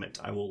moment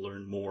I will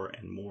learn more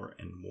and more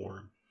and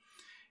more.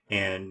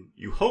 And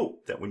you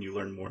hope that when you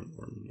learn more and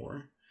more and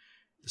more,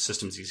 the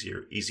system's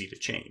easy to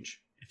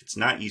change. If it's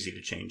not easy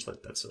to change,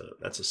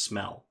 that's a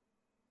smell.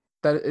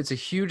 That it's a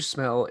huge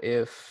smell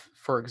if,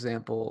 for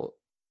example,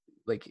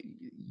 like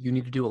you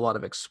need to do a lot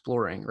of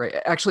exploring, right?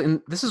 Actually,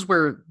 and this is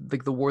where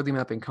like the Wardley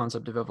mapping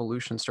concept of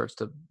evolution starts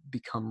to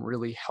become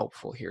really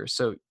helpful here.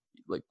 So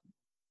like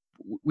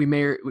we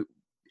may,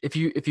 if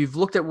you've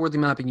looked at Wardley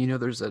mapping,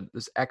 there's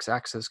this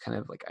x-axis kind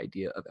of like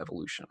idea of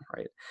evolution,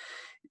 right?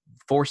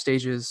 4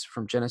 stages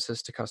from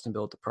genesis to custom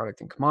build to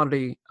product and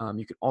commodity.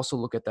 You can also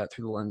look at that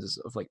through the lenses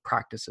of like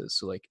practices.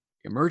 So like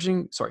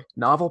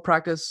novel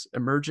practice,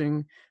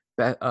 emerging,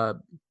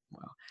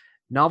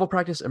 novel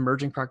practice,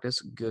 emerging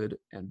practice, good,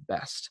 and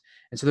best.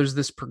 And so there's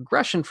this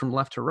progression from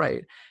left to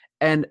right.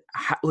 And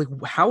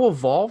how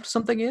evolved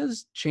something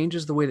is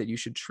changes the way that you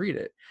should treat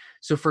it.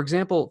 So for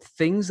example,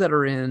 things that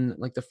are in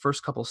like the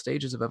first couple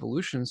stages of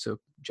evolution, so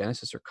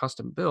genesis or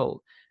custom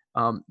build,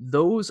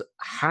 those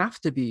have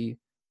to be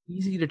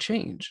easy to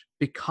change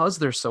because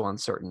they're so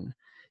uncertain.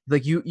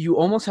 Like you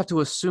almost have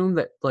to assume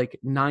that like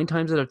 9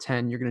 times out of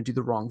 10 you're going to do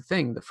the wrong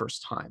thing the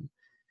first time.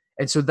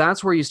 And so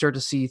that's where you start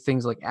to see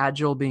things like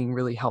agile being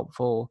really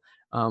helpful,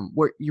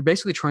 where you're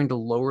basically trying to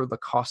lower the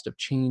cost of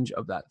change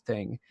of that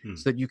thing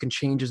so that you can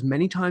change as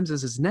many times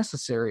as is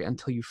necessary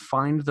until you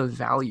find the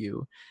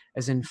value,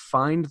 as in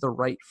find the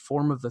right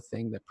form of the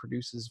thing that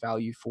produces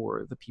value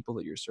for the people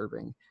that you're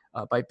serving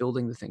by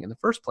building the thing in the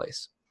first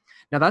place.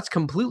 Now that's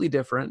completely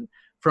different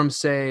from,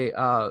 say,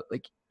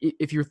 like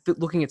if you're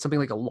looking at something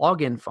like a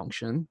login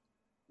function,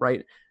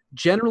 right?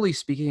 Generally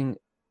speaking,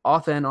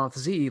 auth n, auth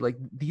z, like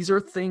these are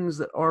things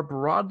that are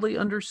broadly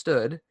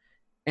understood.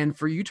 And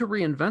for you to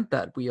reinvent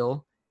that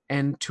wheel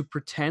and to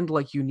pretend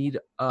like you need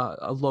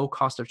a low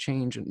cost of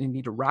change and you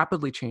need to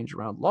rapidly change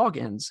around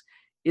logins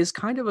is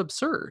kind of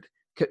absurd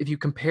if you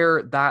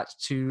compare that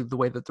to the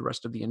way that the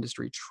rest of the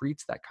industry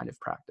treats that kind of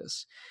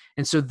practice.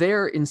 And so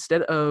there,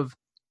 instead of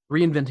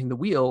reinventing the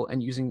wheel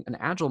and using an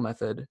agile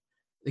method,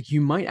 like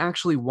you might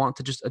actually want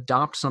to just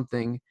adopt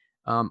something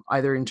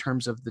either in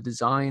terms of the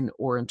design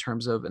or in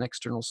terms of an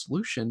external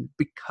solution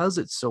because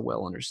it's so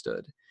well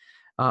understood.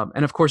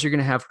 And of course, you're going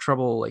to have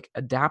trouble like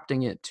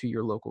adapting it to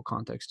your local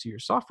context, to your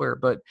software.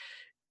 But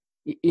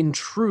in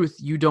truth,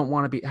 you don't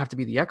want to have to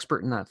be the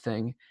expert in that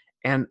thing.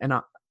 And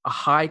a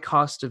high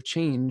cost of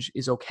change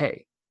is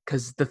okay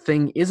because the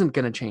thing isn't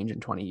going to change in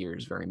 20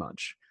 years very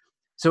much.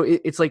 So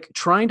it's like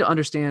trying to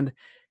understand,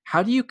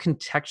 how do you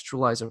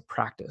contextualize a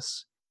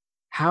practice?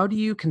 How do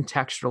you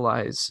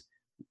contextualize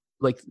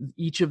like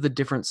each of the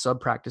different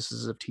sub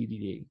practices of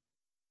TDD?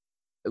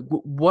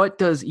 What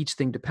does each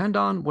thing depend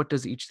on? What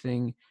does each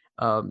thing,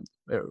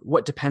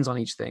 what depends on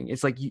each thing?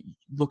 It's like you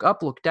look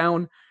up, look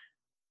down.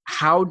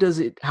 How is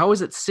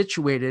it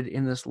situated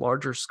in this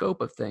larger scope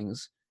of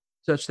things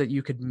such that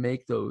you could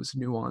make those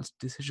nuanced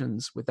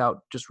decisions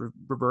without just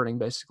reverting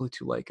basically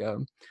to like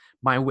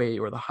my way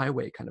or the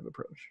highway kind of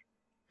approach?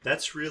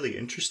 That's really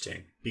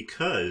interesting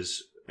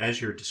because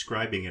as you're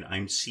describing it,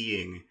 I'm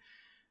seeing,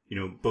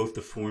 both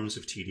the forms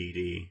of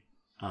TDD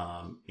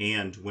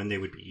and when they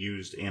would be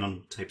used and on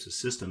what types of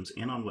systems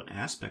and on what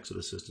aspects of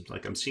the systems.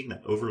 Like I'm seeing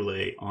that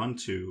overlay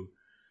onto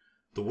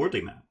the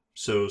Wardley map.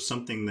 So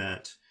something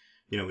that,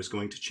 is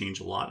going to change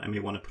a lot. I may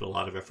want to put a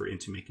lot of effort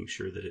into making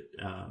sure that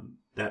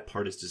that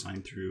part is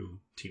designed through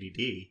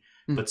TDD,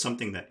 but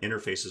something that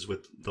interfaces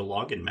with the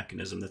login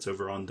mechanism that's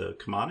over on the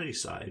commodity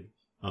side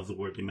of the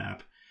Wardley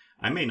map.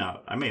 I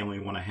may only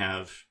want to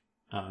have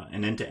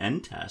an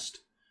end-to-end test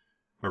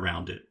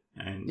around it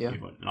and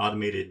an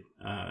automated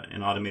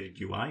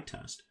UI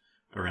test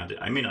around it.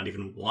 I may not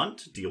even want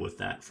to deal with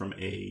that from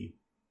a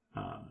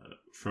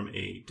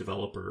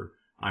developer.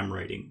 I'm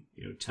writing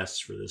tests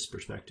for this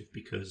perspective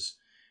because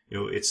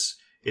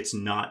it's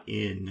not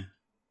in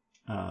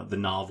the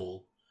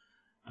novel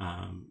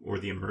or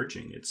the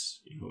emerging.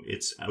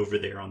 It's over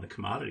there on the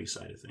commodity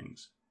side of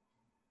things.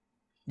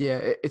 Yeah,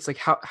 it's like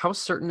how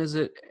certain is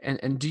it,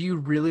 and do you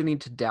really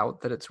need to doubt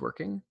that it's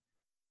working?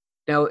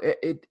 Now,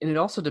 it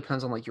also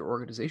depends on like your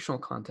organizational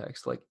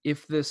context. Like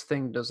if this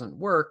thing doesn't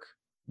work,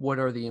 what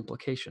are the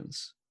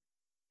implications,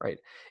 right?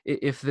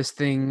 If this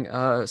thing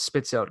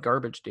spits out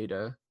garbage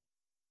data,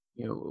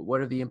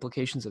 what are the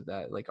implications of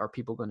that? Like, are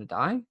people going to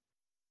die?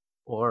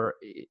 Or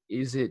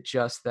is it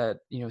just that,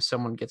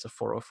 someone gets a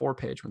 404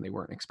 page when they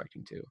weren't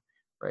expecting to,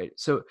 right?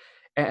 So,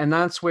 and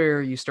that's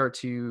where you start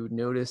to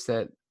notice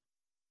that,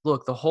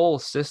 look, the whole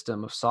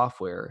system of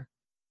software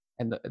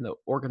and the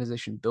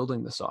organization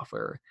building the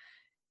software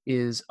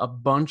is a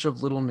bunch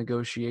of little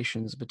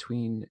negotiations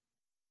between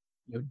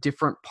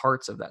different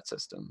parts of that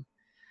system.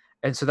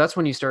 And so that's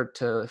when you start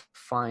to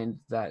find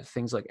that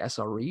things like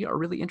SRE are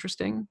really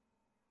interesting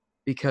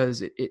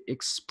because it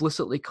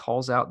explicitly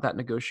calls out that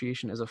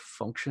negotiation as a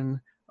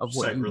function of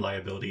what Site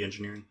reliability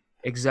engineering.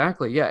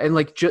 Exactly. Yeah. And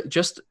like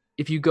just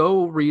if you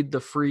go read the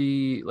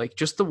free, like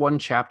just the one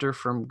chapter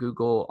from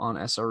Google on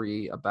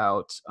SRE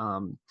about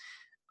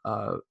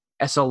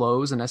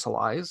SLOs and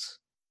SLIs,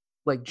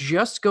 like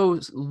just go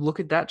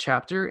look at that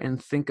chapter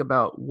and think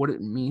about what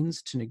it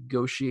means to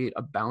negotiate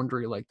a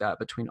boundary like that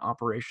between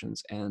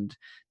operations and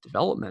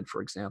development,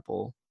 for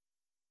example.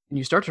 And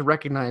you start to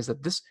recognize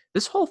that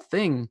this whole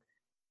thing,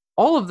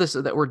 all of this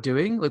that we're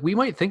doing, like we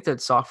might think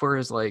that software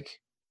is like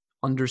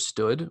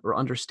understood or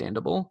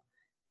understandable.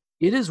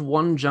 It is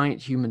one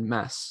giant human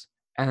mess.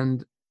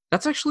 And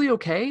that's actually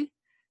okay,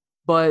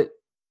 but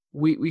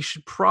we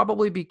should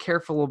probably be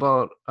careful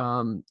about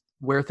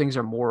where things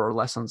are more or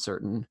less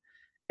uncertain.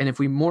 And if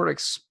we more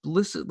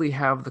explicitly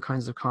have the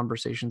kinds of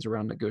conversations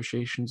around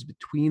negotiations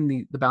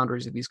between the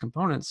boundaries of these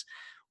components,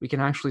 we can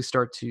actually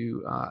start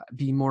to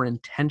be more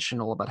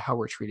intentional about how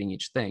we're treating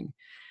each thing.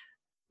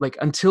 Like,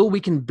 until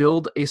we can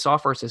build a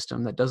software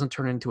system that doesn't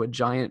turn into a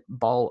giant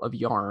ball of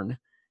yarn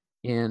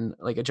in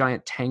like a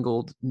giant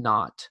tangled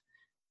knot,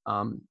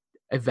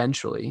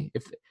 eventually,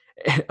 if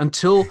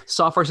until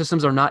software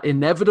systems are not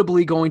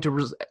inevitably going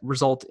to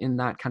result in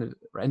that kind of,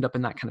 end up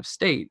in that kind of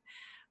state,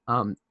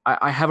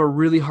 I have a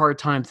really hard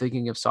time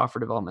thinking of software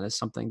development as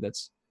something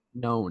that's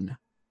known.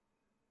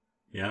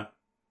 Yeah,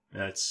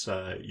 that's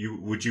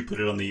would you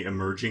put it on the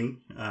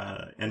emerging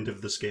end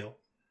of the scale?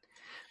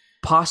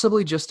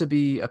 Possibly just to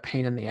be a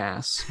pain in the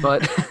ass,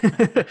 but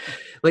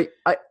like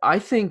I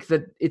think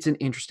that it's an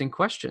interesting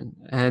question.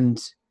 And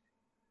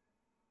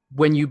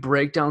when you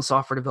break down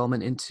software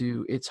development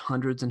into its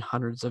hundreds and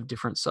hundreds of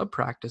different sub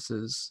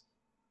practices,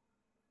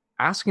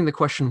 asking the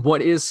question,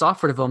 what is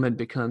software development,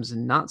 becomes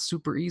not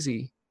super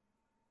easy.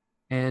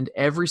 And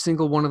every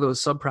single one of those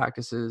sub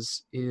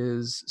practices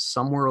is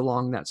somewhere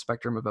along that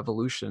spectrum of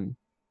evolution.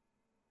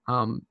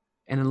 And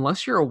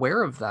unless you're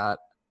aware of that,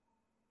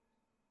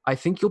 I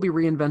think you'll be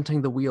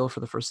reinventing the wheel for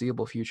the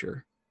foreseeable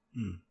future.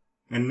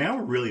 And now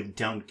we're really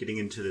getting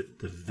into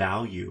the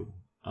value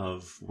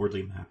of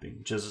Wardley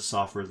mapping. Just as a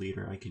software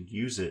leader, I can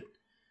use it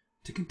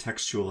to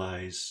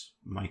contextualize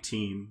my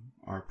team,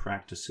 our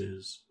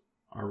practices,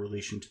 our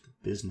relation to the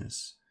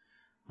business.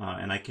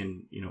 And I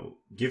can,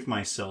 give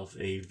myself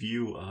a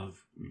view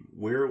of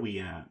where are we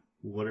at,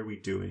 what are we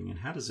doing, and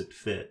how does it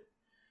fit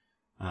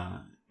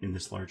in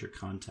this larger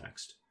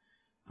context.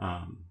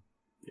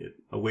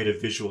 A way to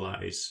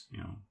visualize,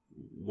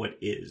 what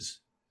is,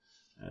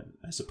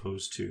 as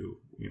opposed to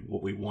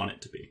what we want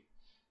it to be.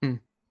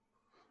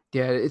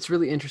 Yeah, it's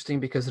really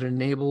interesting because it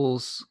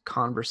enables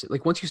conversation.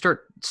 Like, once you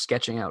start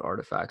sketching out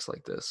artifacts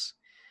like this,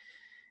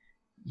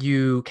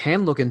 you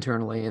can look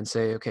internally and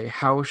say, okay,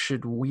 how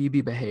should we be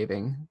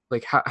behaving?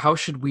 Like, how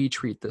should we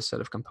treat this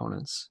set of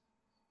components?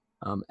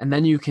 And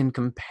then you can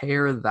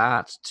compare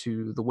that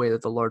to the way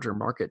that the larger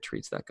market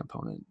treats that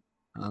component.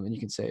 And you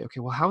can say, okay,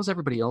 well, how is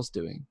everybody else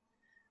doing?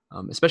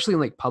 Especially in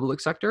like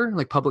public sector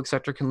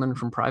can learn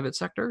from private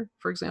sector,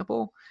 for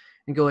example,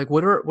 and go like,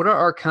 what are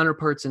our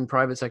counterparts in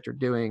private sector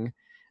doing?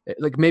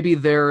 Like, maybe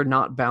they're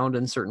not bound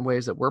in certain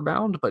ways that we're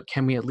bound, but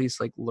can we at least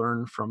like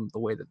learn from the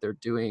way that they're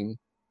doing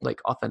like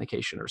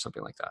authentication or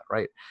something like that,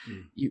 right?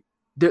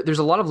 There's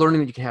a lot of learning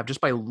that you can have just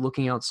by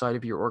looking outside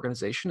of your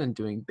organization and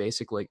doing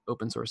basic like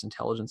open source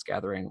intelligence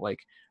gathering. Like,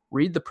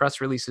 read the press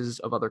releases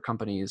of other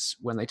companies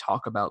when they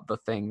talk about the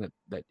thing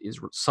that is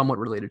somewhat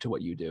related to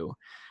what you do.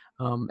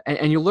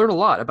 And you'll learn a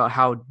lot about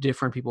how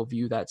different people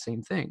view that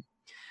same thing.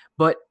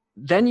 But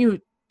then you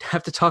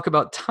have to talk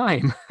about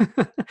time,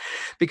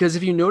 because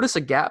if you notice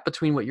a gap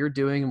between what you're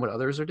doing and what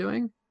others are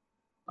doing,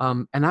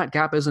 and that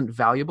gap isn't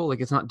valuable, like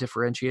it's not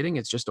differentiating,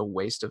 it's just a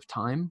waste of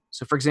time.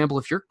 So for example,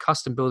 if you're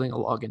custom building a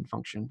login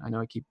function, I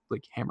know I keep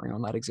like hammering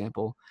on that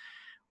example,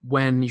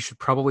 when you should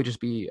probably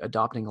just be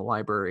adopting a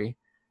library,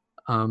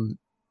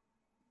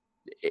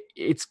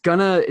 it's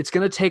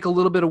gonna take a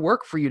little bit of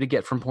work for you to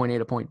get from point A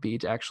to point B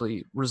to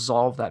actually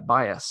resolve that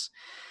bias.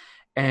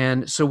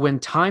 And so when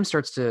time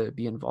starts to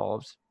be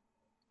involved,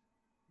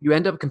 you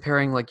end up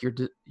comparing like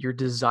your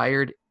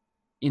desired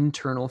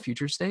internal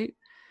future state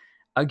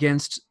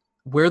against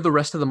where the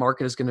rest of the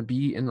market is going to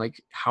be in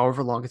like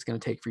however long it's going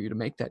to take for you to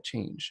make that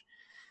change.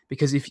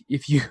 Because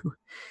if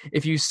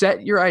you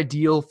set your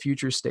ideal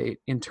future state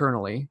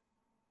internally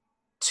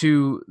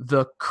to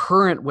the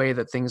current way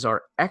that things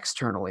are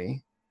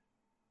externally,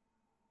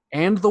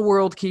 and the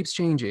world keeps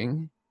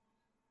changing,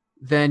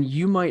 then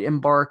you might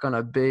embark on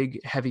a big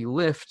heavy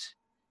lift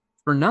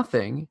for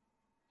nothing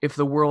if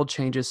the world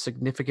changes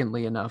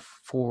significantly enough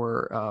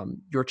for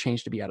your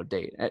change to be out of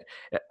date.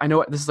 I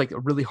know this is like a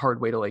really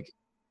hard way to like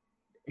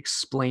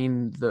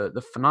explain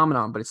the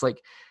phenomenon, but it's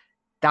like,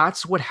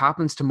 that's what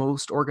happens to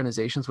most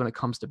organizations when it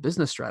comes to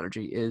business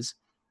strategy. Is,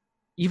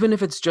 even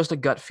if it's just a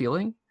gut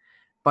feeling,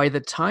 by the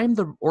time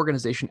the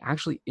organization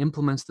actually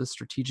implements the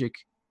strategic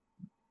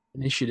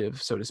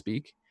initiative, so to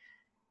speak,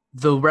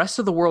 the rest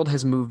of the world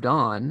has moved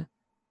on,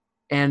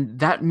 and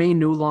that may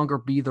no longer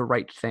be the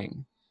right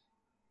thing.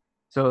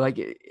 So like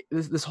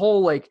this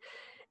whole like,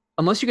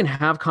 unless you can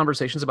have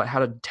conversations about how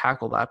to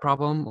tackle that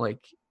problem,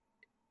 like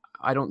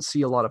I don't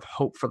see a lot of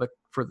hope for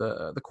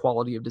the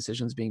quality of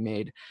decisions being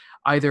made,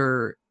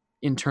 either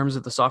in terms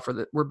of the software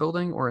that we're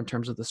building or in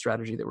terms of the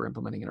strategy that we're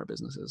implementing in our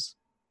businesses.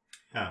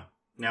 Yeah.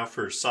 Now,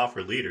 for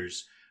software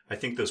leaders, I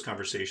think those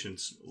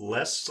conversations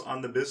less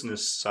on the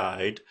business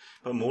side,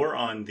 but more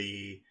on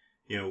the,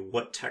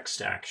 what tech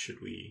stack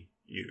should we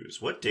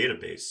use? What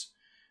database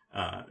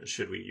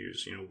should we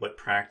use? What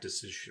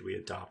practices should we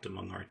adopt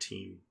among our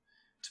team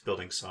to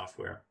building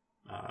software?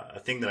 A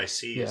thing that I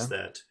see is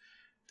that,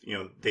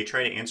 they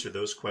try to answer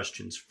those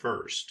questions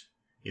first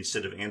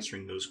instead of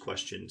answering those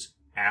questions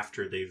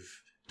after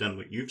they've done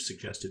what you've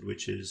suggested,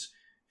 which is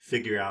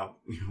figure out,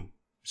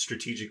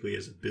 strategically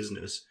as a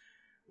business,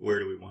 where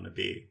do we want to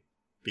be?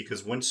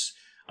 Because once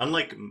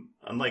unlike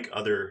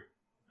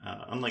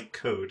unlike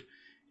code,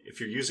 if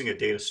you're using a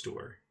data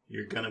store,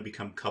 you're going to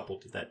become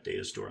coupled to that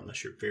data store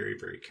unless you're very,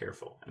 very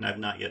careful. And I've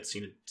not yet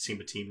seen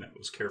a team that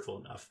was careful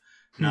enough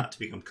not to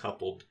become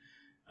coupled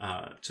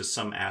to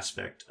some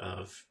aspect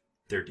of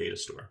their data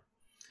store.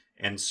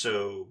 And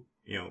so,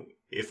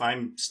 if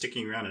I'm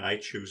sticking around and I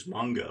choose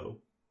Mongo,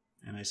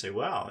 and I say,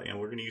 "Wow,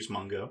 we're going to use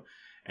Mongo,"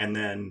 and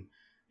then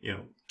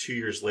 2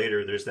 years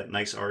later, there's that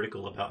nice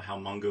article about how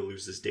Mongo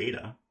loses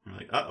data. We're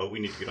like, we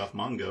need to get off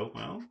Mongo.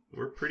 Well,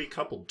 we're pretty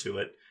coupled to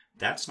it.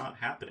 That's not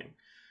happening.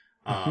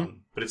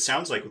 But it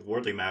sounds like with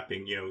Wardley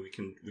mapping,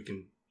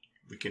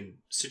 we can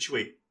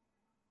situate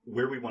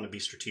where we want to be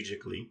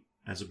strategically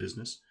as a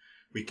business.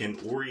 We can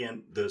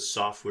orient the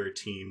software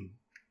team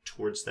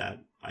towards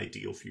that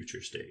ideal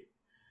future state,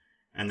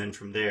 and then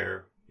from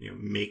there,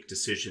 make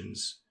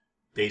decisions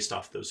based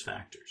off those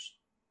factors.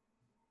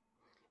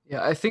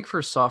 Yeah, I think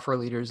for software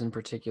leaders in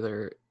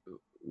particular,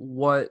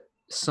 what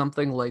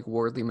something like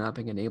Wardley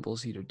mapping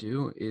enables you to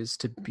do is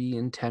to be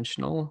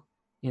intentional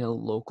in a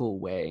local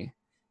way.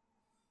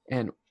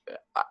 And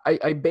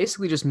I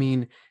basically just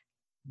mean,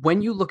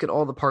 when you look at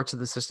all the parts of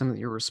the system that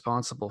you're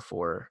responsible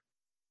for,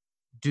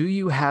 do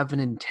you have an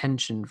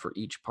intention for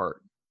each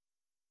part?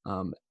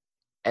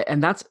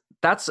 And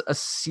that's a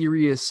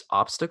serious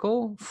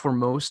obstacle for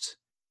most,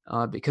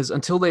 because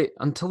until they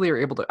are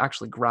able to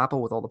actually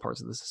grapple with all the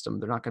parts of the system,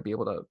 they're not going to be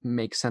able to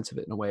make sense of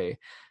it in a way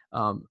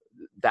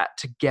that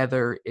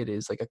together it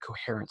is like a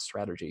coherent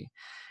strategy.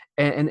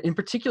 And in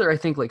particular, I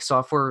think like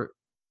software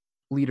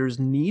leaders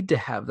need to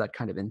have that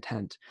kind of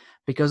intent,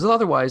 because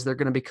otherwise they're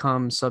going to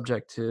become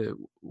subject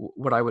to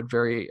what I would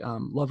very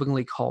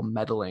lovingly call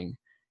meddling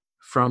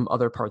from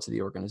other parts of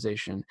the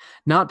organization.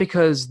 Not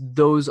because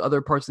those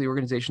other parts of the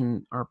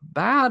organization are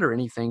bad or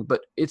anything,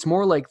 but it's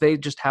more like they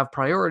just have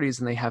priorities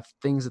and they have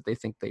things that they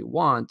think they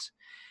want.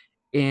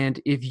 And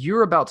if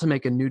you're about to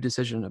make a new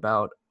decision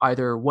about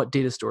either what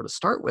data store to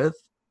start with,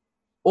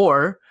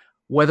 or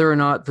whether or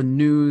not the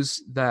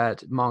news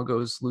that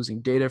Mongo's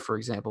losing data, for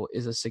example,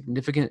 is a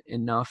significant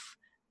enough,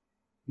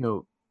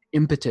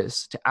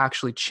 impetus to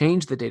actually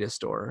change the data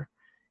store,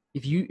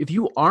 if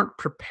you aren't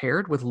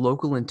prepared with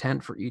local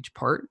intent for each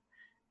part,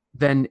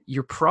 then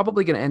you're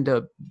probably going to end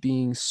up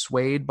being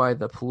swayed by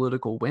the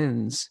political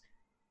winds,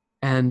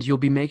 and you'll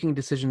be making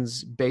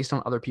decisions based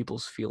on other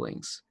people's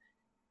feelings.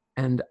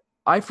 And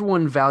I, for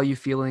one, value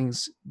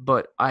feelings,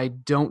 but I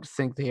don't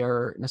think they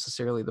are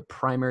necessarily the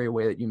primary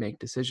way that you make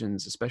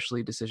decisions,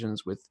 especially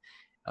decisions with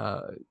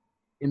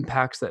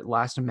impacts that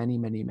last many,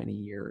 many, many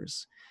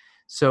years.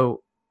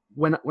 So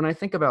when I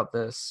think about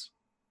this,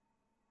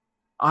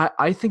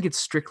 I think it's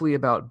strictly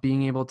about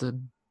being able to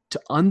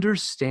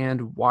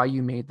understand why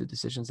you made the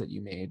decisions that you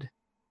made,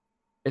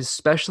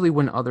 especially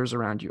when others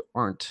around you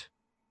aren't,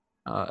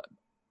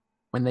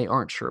 when they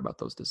aren't sure about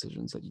those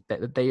decisions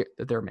that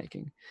they're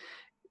making.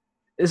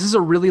 This is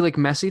a really like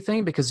messy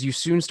thing, because you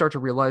soon start to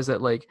realize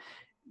that like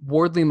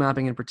Wardley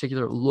mapping in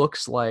particular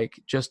looks like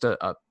just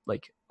a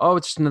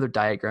it's just another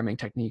diagramming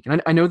technique.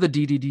 And I know the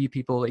DDD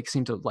people like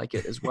seem to like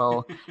it as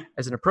well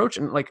as an approach,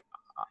 and like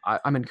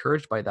I'm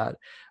encouraged by that.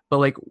 But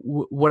like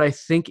what I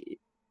think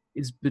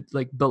is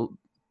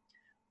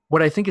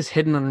what I think is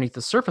hidden underneath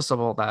the surface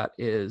of all that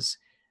is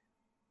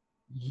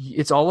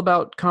it's all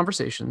about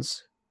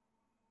conversations.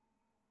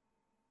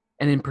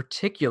 And in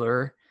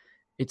particular,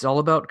 it's all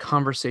about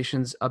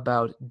conversations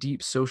about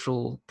deep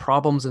social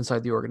problems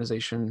inside the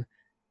organization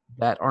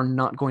that are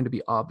not going to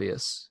be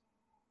obvious,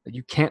 that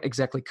you can't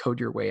exactly code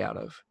your way out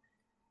of.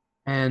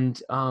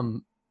 And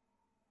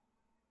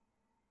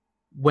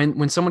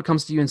when someone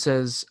comes to you and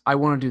says, "I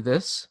want to do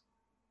this,"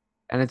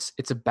 and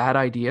it's a bad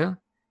idea,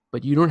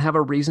 but you don't have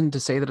a reason to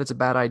say that it's a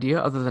bad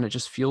idea other than it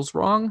just feels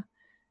wrong,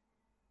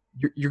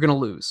 you're going to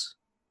lose.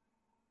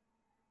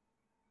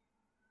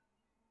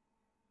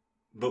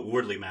 But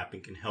Wordly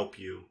mapping can help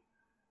you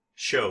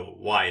show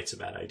why it's a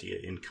bad idea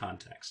in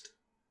context.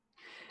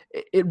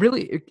 It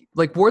really,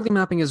 like Wordly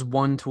mapping is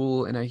one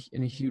tool in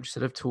a huge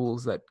set of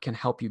tools that can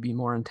help you be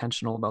more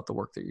intentional about the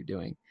work that you're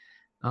doing.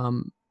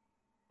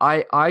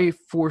 I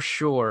for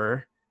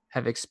sure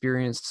have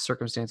experienced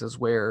circumstances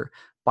where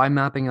by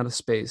mapping out a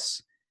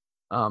space,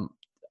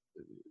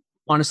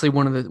 honestly,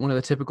 one of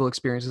the typical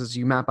experiences is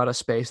you map out a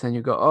space, then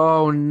you go,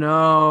 "Oh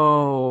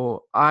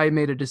no, I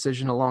made a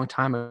decision a long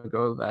time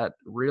ago that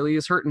really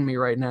is hurting me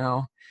right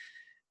now."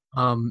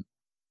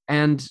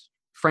 And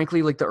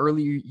frankly, like the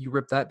earlier you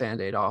rip that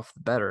Band-Aid off,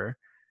 the better.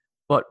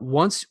 But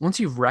once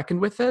you've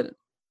reckoned with it,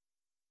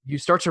 you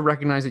start to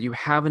recognize that you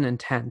have an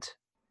intent.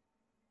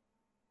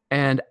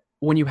 And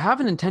when you have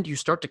an intent, you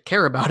start to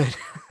care about it.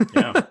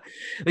 Yeah.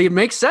 It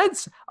makes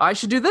sense. I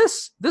should do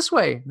this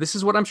way. This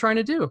is what I'm trying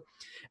to do.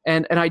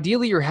 And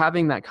ideally, you're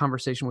having that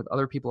conversation with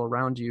other people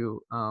around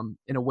you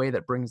in a way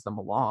that brings them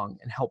along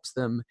and helps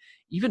them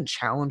even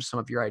challenge some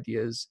of your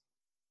ideas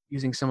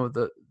using some of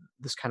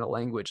this kind of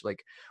language.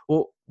 Like,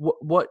 well,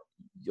 what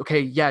okay,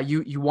 yeah,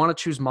 you want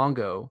to choose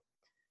Mongo,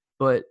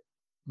 but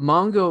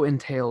Mongo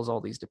entails all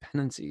these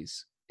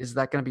dependencies. Is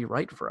that going to be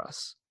right for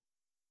us?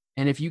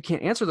 And if you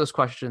can't answer those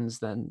questions,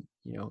 then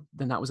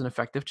that was an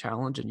effective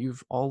challenge, and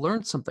you've all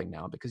learned something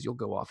now because you'll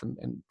go off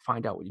and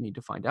find out what you need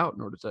to find out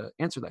in order to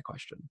answer that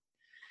question.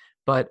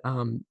 But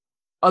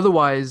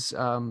otherwise,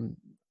 the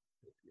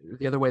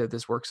other way that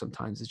this works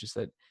sometimes is just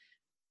that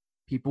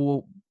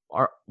people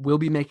will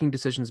be making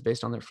decisions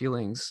based on their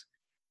feelings,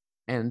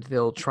 and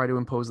they'll try to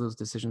impose those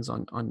decisions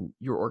on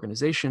your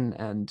organization.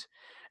 And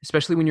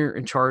especially when you're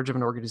in charge of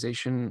an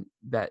organization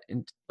that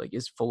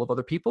is full of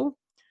other people,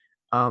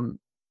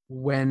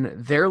 when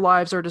their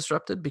lives are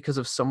disrupted because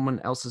of someone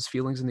else's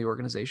feelings in the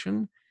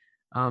organization,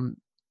 um,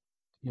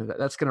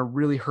 that's going to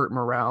really hurt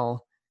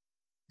morale,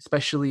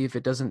 especially if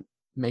it doesn't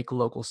make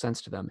local sense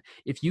to them.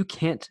 If you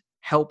can't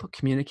help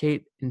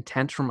communicate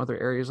intent from other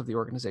areas of the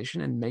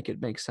organization and make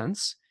it make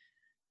sense,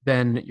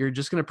 then you're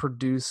just going to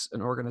produce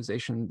an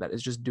organization that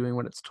is just doing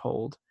what it's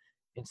told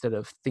instead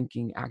of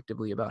thinking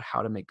actively about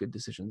how to make good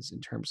decisions in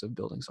terms of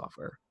building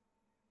software.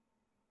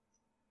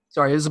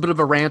 Sorry, it was a bit of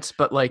a rant,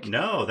 but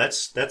no,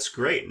 that's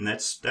great, and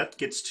that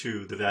gets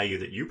to the value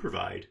that you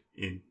provide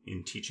in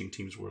teaching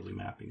teams Wardley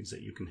mapping, is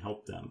that you can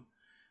help them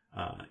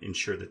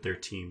ensure that their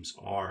teams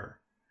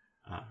are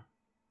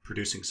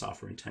producing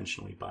software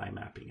intentionally by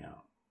mapping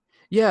out.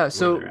 Yeah.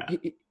 So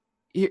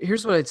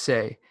here's what I'd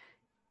say: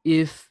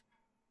 if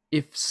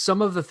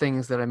some of the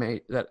things that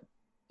I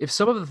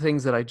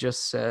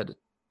just said,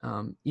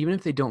 even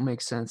if they don't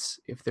make sense,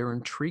 if they're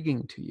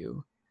intriguing to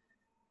you,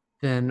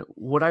 then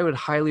what I would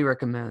highly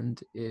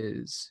recommend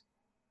is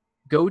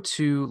go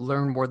to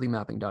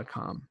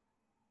learnwardleymapping.com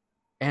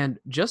and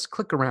just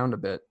click around a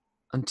bit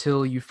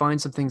until you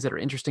find some things that are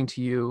interesting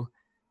to you.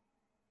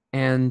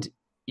 And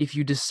if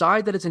you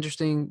decide that it's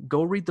interesting,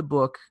 go read the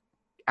book,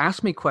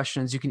 ask me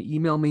questions. You can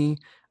email me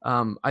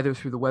either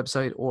through the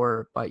website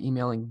or by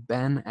emailing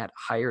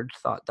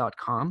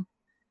ben@hiredthought.com.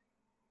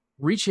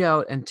 Reach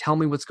out and tell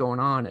me what's going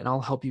on, and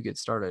I'll help you get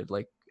started.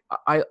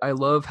 I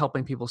love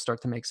helping people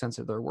start to make sense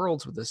of their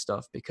worlds with this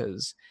stuff,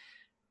 because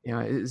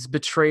it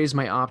betrays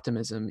my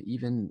optimism.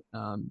 Even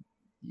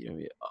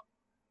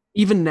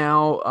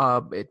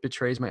now, it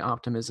betrays my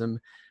optimism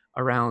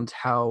around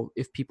how,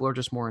 if people are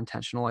just more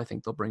intentional, I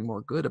think they'll bring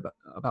more good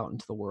about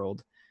into the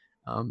world.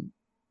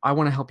 I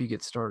want to help you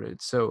get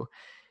started. So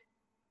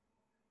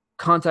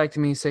contact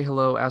me, say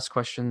hello, ask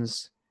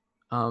questions.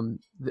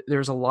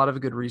 There's a lot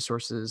of good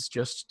resources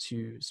just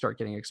to start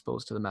getting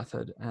exposed to the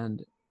method.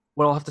 And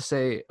what I'll have to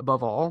say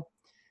above all,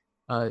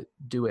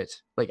 do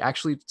it.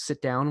 Actually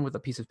sit down with a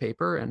piece of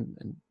paper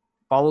and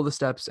follow the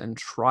steps and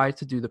try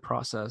to do the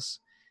process.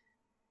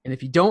 And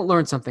if you don't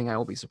learn something, I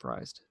will be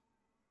surprised.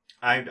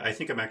 I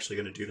think I'm actually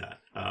going to do that.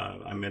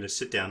 I'm going to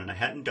sit down, and I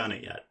hadn't done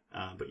it yet,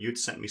 but you'd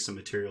sent me some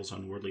materials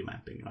on Wardley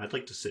mapping, and I'd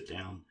like to sit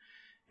down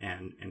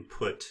and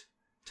put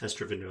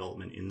test-driven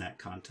development in that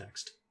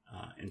context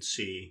and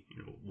see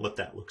what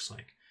that looks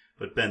like.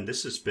 But Ben,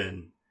 this has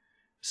been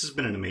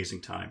an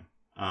amazing time.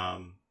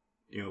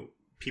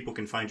 People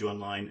can find you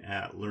online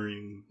at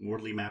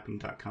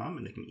learningwardleymapping.com,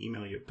 and they can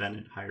email you at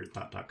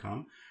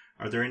ben@hiredthought.com.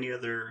 Are there any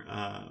other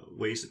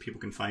ways that people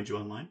can find you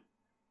online?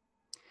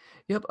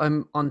 Yep,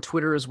 I'm on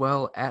Twitter as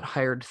well,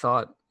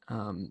 @hiredthought.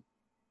 I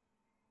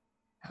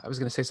was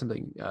going to say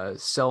something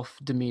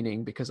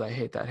self-demeaning because I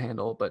hate that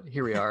handle, but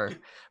here we are.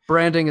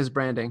 Branding is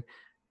branding.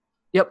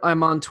 Yep,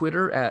 I'm on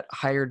Twitter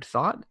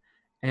 @hiredthought,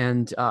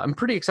 and I'm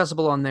pretty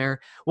accessible on there.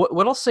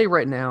 What I'll say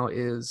right now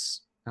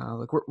is,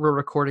 we're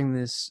recording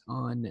this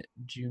on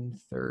June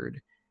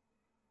 3rd,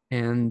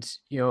 and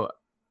the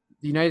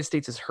United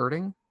States is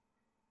hurting,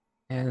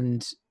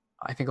 and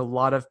I think a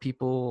lot of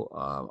people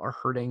are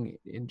hurting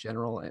in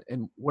general.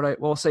 And what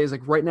I'll say is,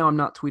 right now I'm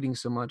not tweeting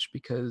so much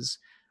because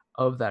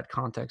of that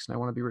context, and I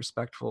want to be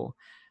respectful.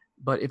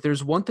 But if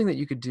there's one thing that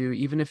you could do,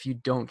 even if you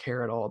don't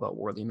care at all about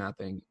Wardley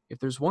mapping, if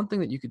there's one thing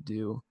that you could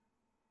do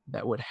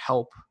that would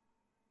help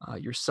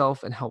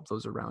yourself and help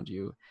those around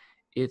you,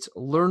 it's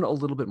learn a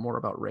little bit more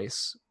about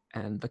race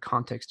and the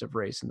context of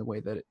race and the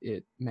way that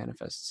it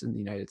manifests in the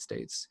United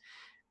States.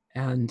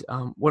 And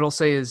what I'll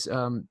say is,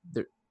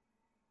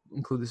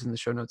 include this in the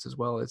show notes as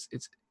well, it's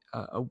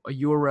a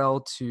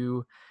URL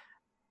to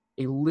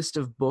a list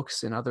of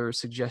books and other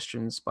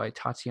suggestions by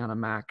Tatiana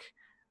Mack.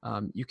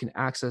 You can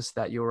access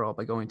that URL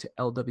by going to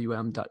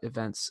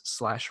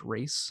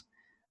lwm.events/race.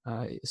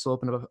 This will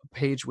open up a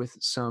page with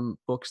some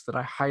books that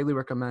I highly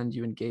recommend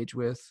you engage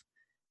with.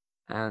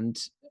 And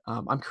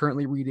I'm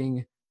currently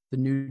reading The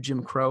New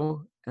Jim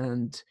Crow,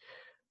 and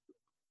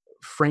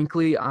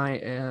frankly, I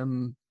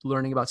am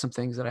learning about some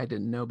things that I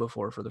didn't know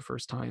before for the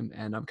first time,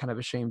 and I'm kind of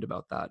ashamed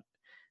about that.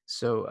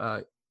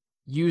 So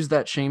use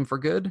that shame for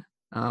good.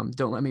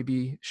 Don't let me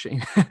be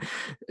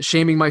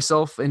shaming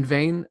myself in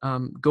vain.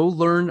 Go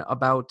learn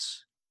about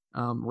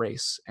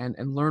race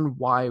and learn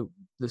why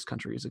this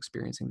country is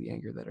experiencing the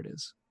anger that it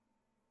is.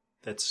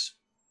 That's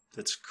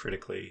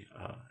critically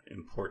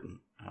important.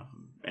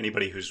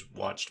 Anybody who's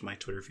watched my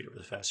Twitter feed over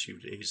the past few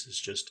days has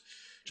just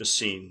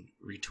seen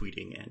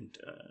retweeting and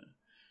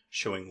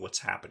showing what's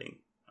happening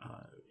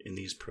in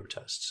these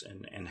protests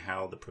and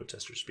how the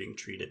protesters are being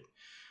treated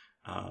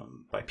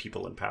by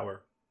people in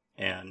power.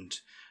 And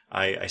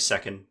I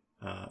second,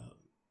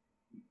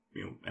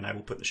 and I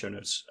will put in the show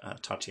notes,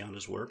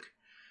 Tatiana's work.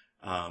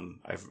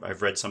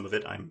 I've read some of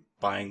it. I'm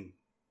buying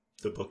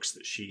the books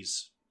that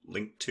she's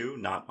linked to,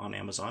 not on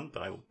Amazon,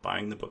 but I'm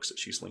buying the books that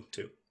she's linked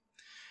to.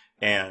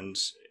 And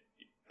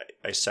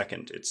I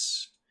second,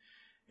 it's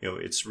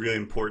really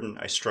important.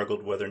 I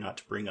struggled whether or not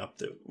to bring up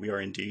that we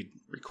are indeed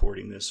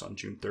recording this on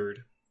June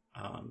 3rd,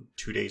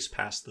 2 days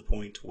past the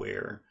point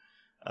where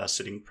a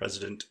sitting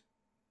president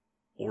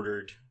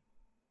ordered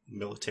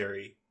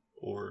military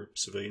or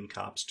civilian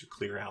cops to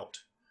clear out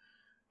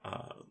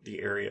the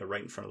area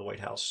right in front of the White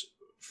House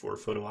for a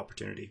photo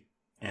opportunity.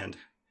 And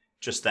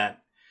just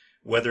that,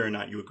 whether or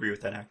not you agree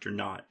with that act or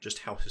not, just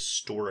how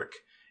historic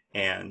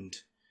and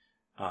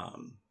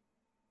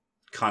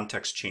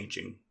context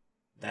changing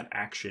that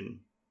action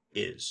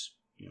is,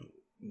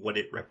 what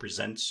it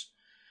represents,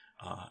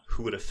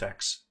 who it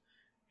affects,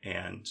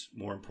 and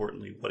more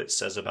importantly, what it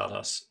says about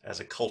us as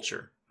a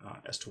culture,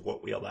 as to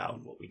what we allow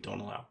and what we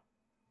don't allow.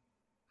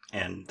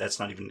 And that's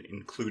not even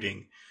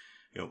including,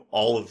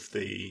 all of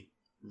the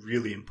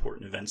really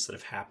important events that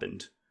have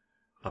happened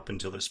up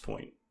until this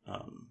point,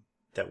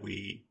 that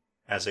we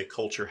as a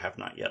culture have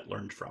not yet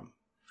learned from.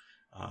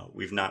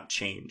 We've not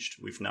changed,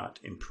 we've not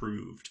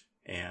improved,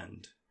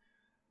 and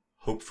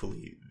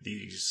hopefully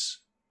these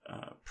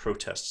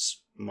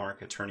protests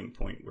mark a turning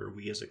point where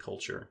we as a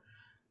culture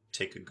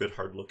take a good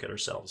hard look at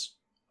ourselves,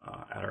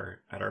 at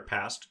our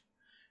past,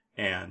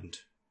 and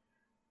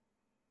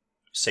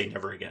say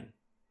never again,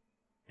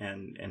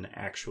 and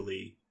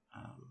actually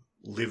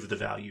live the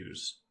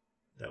values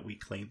that we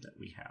claim that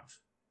we have.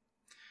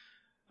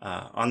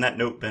 On that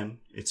note, Ben,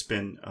 it's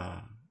been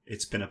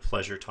a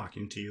pleasure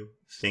talking to you.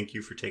 Thank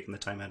you for taking the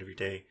time out of your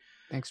day.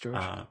 Thanks, George.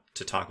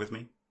 To talk with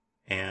me.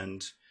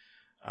 And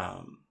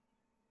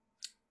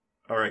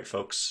all right,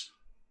 folks,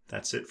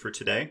 that's it for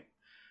today.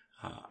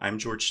 I'm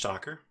George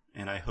Stocker,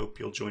 and I hope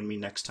you'll join me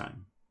next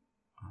time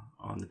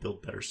on the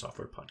Build Better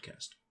Software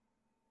podcast.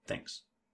 Thanks.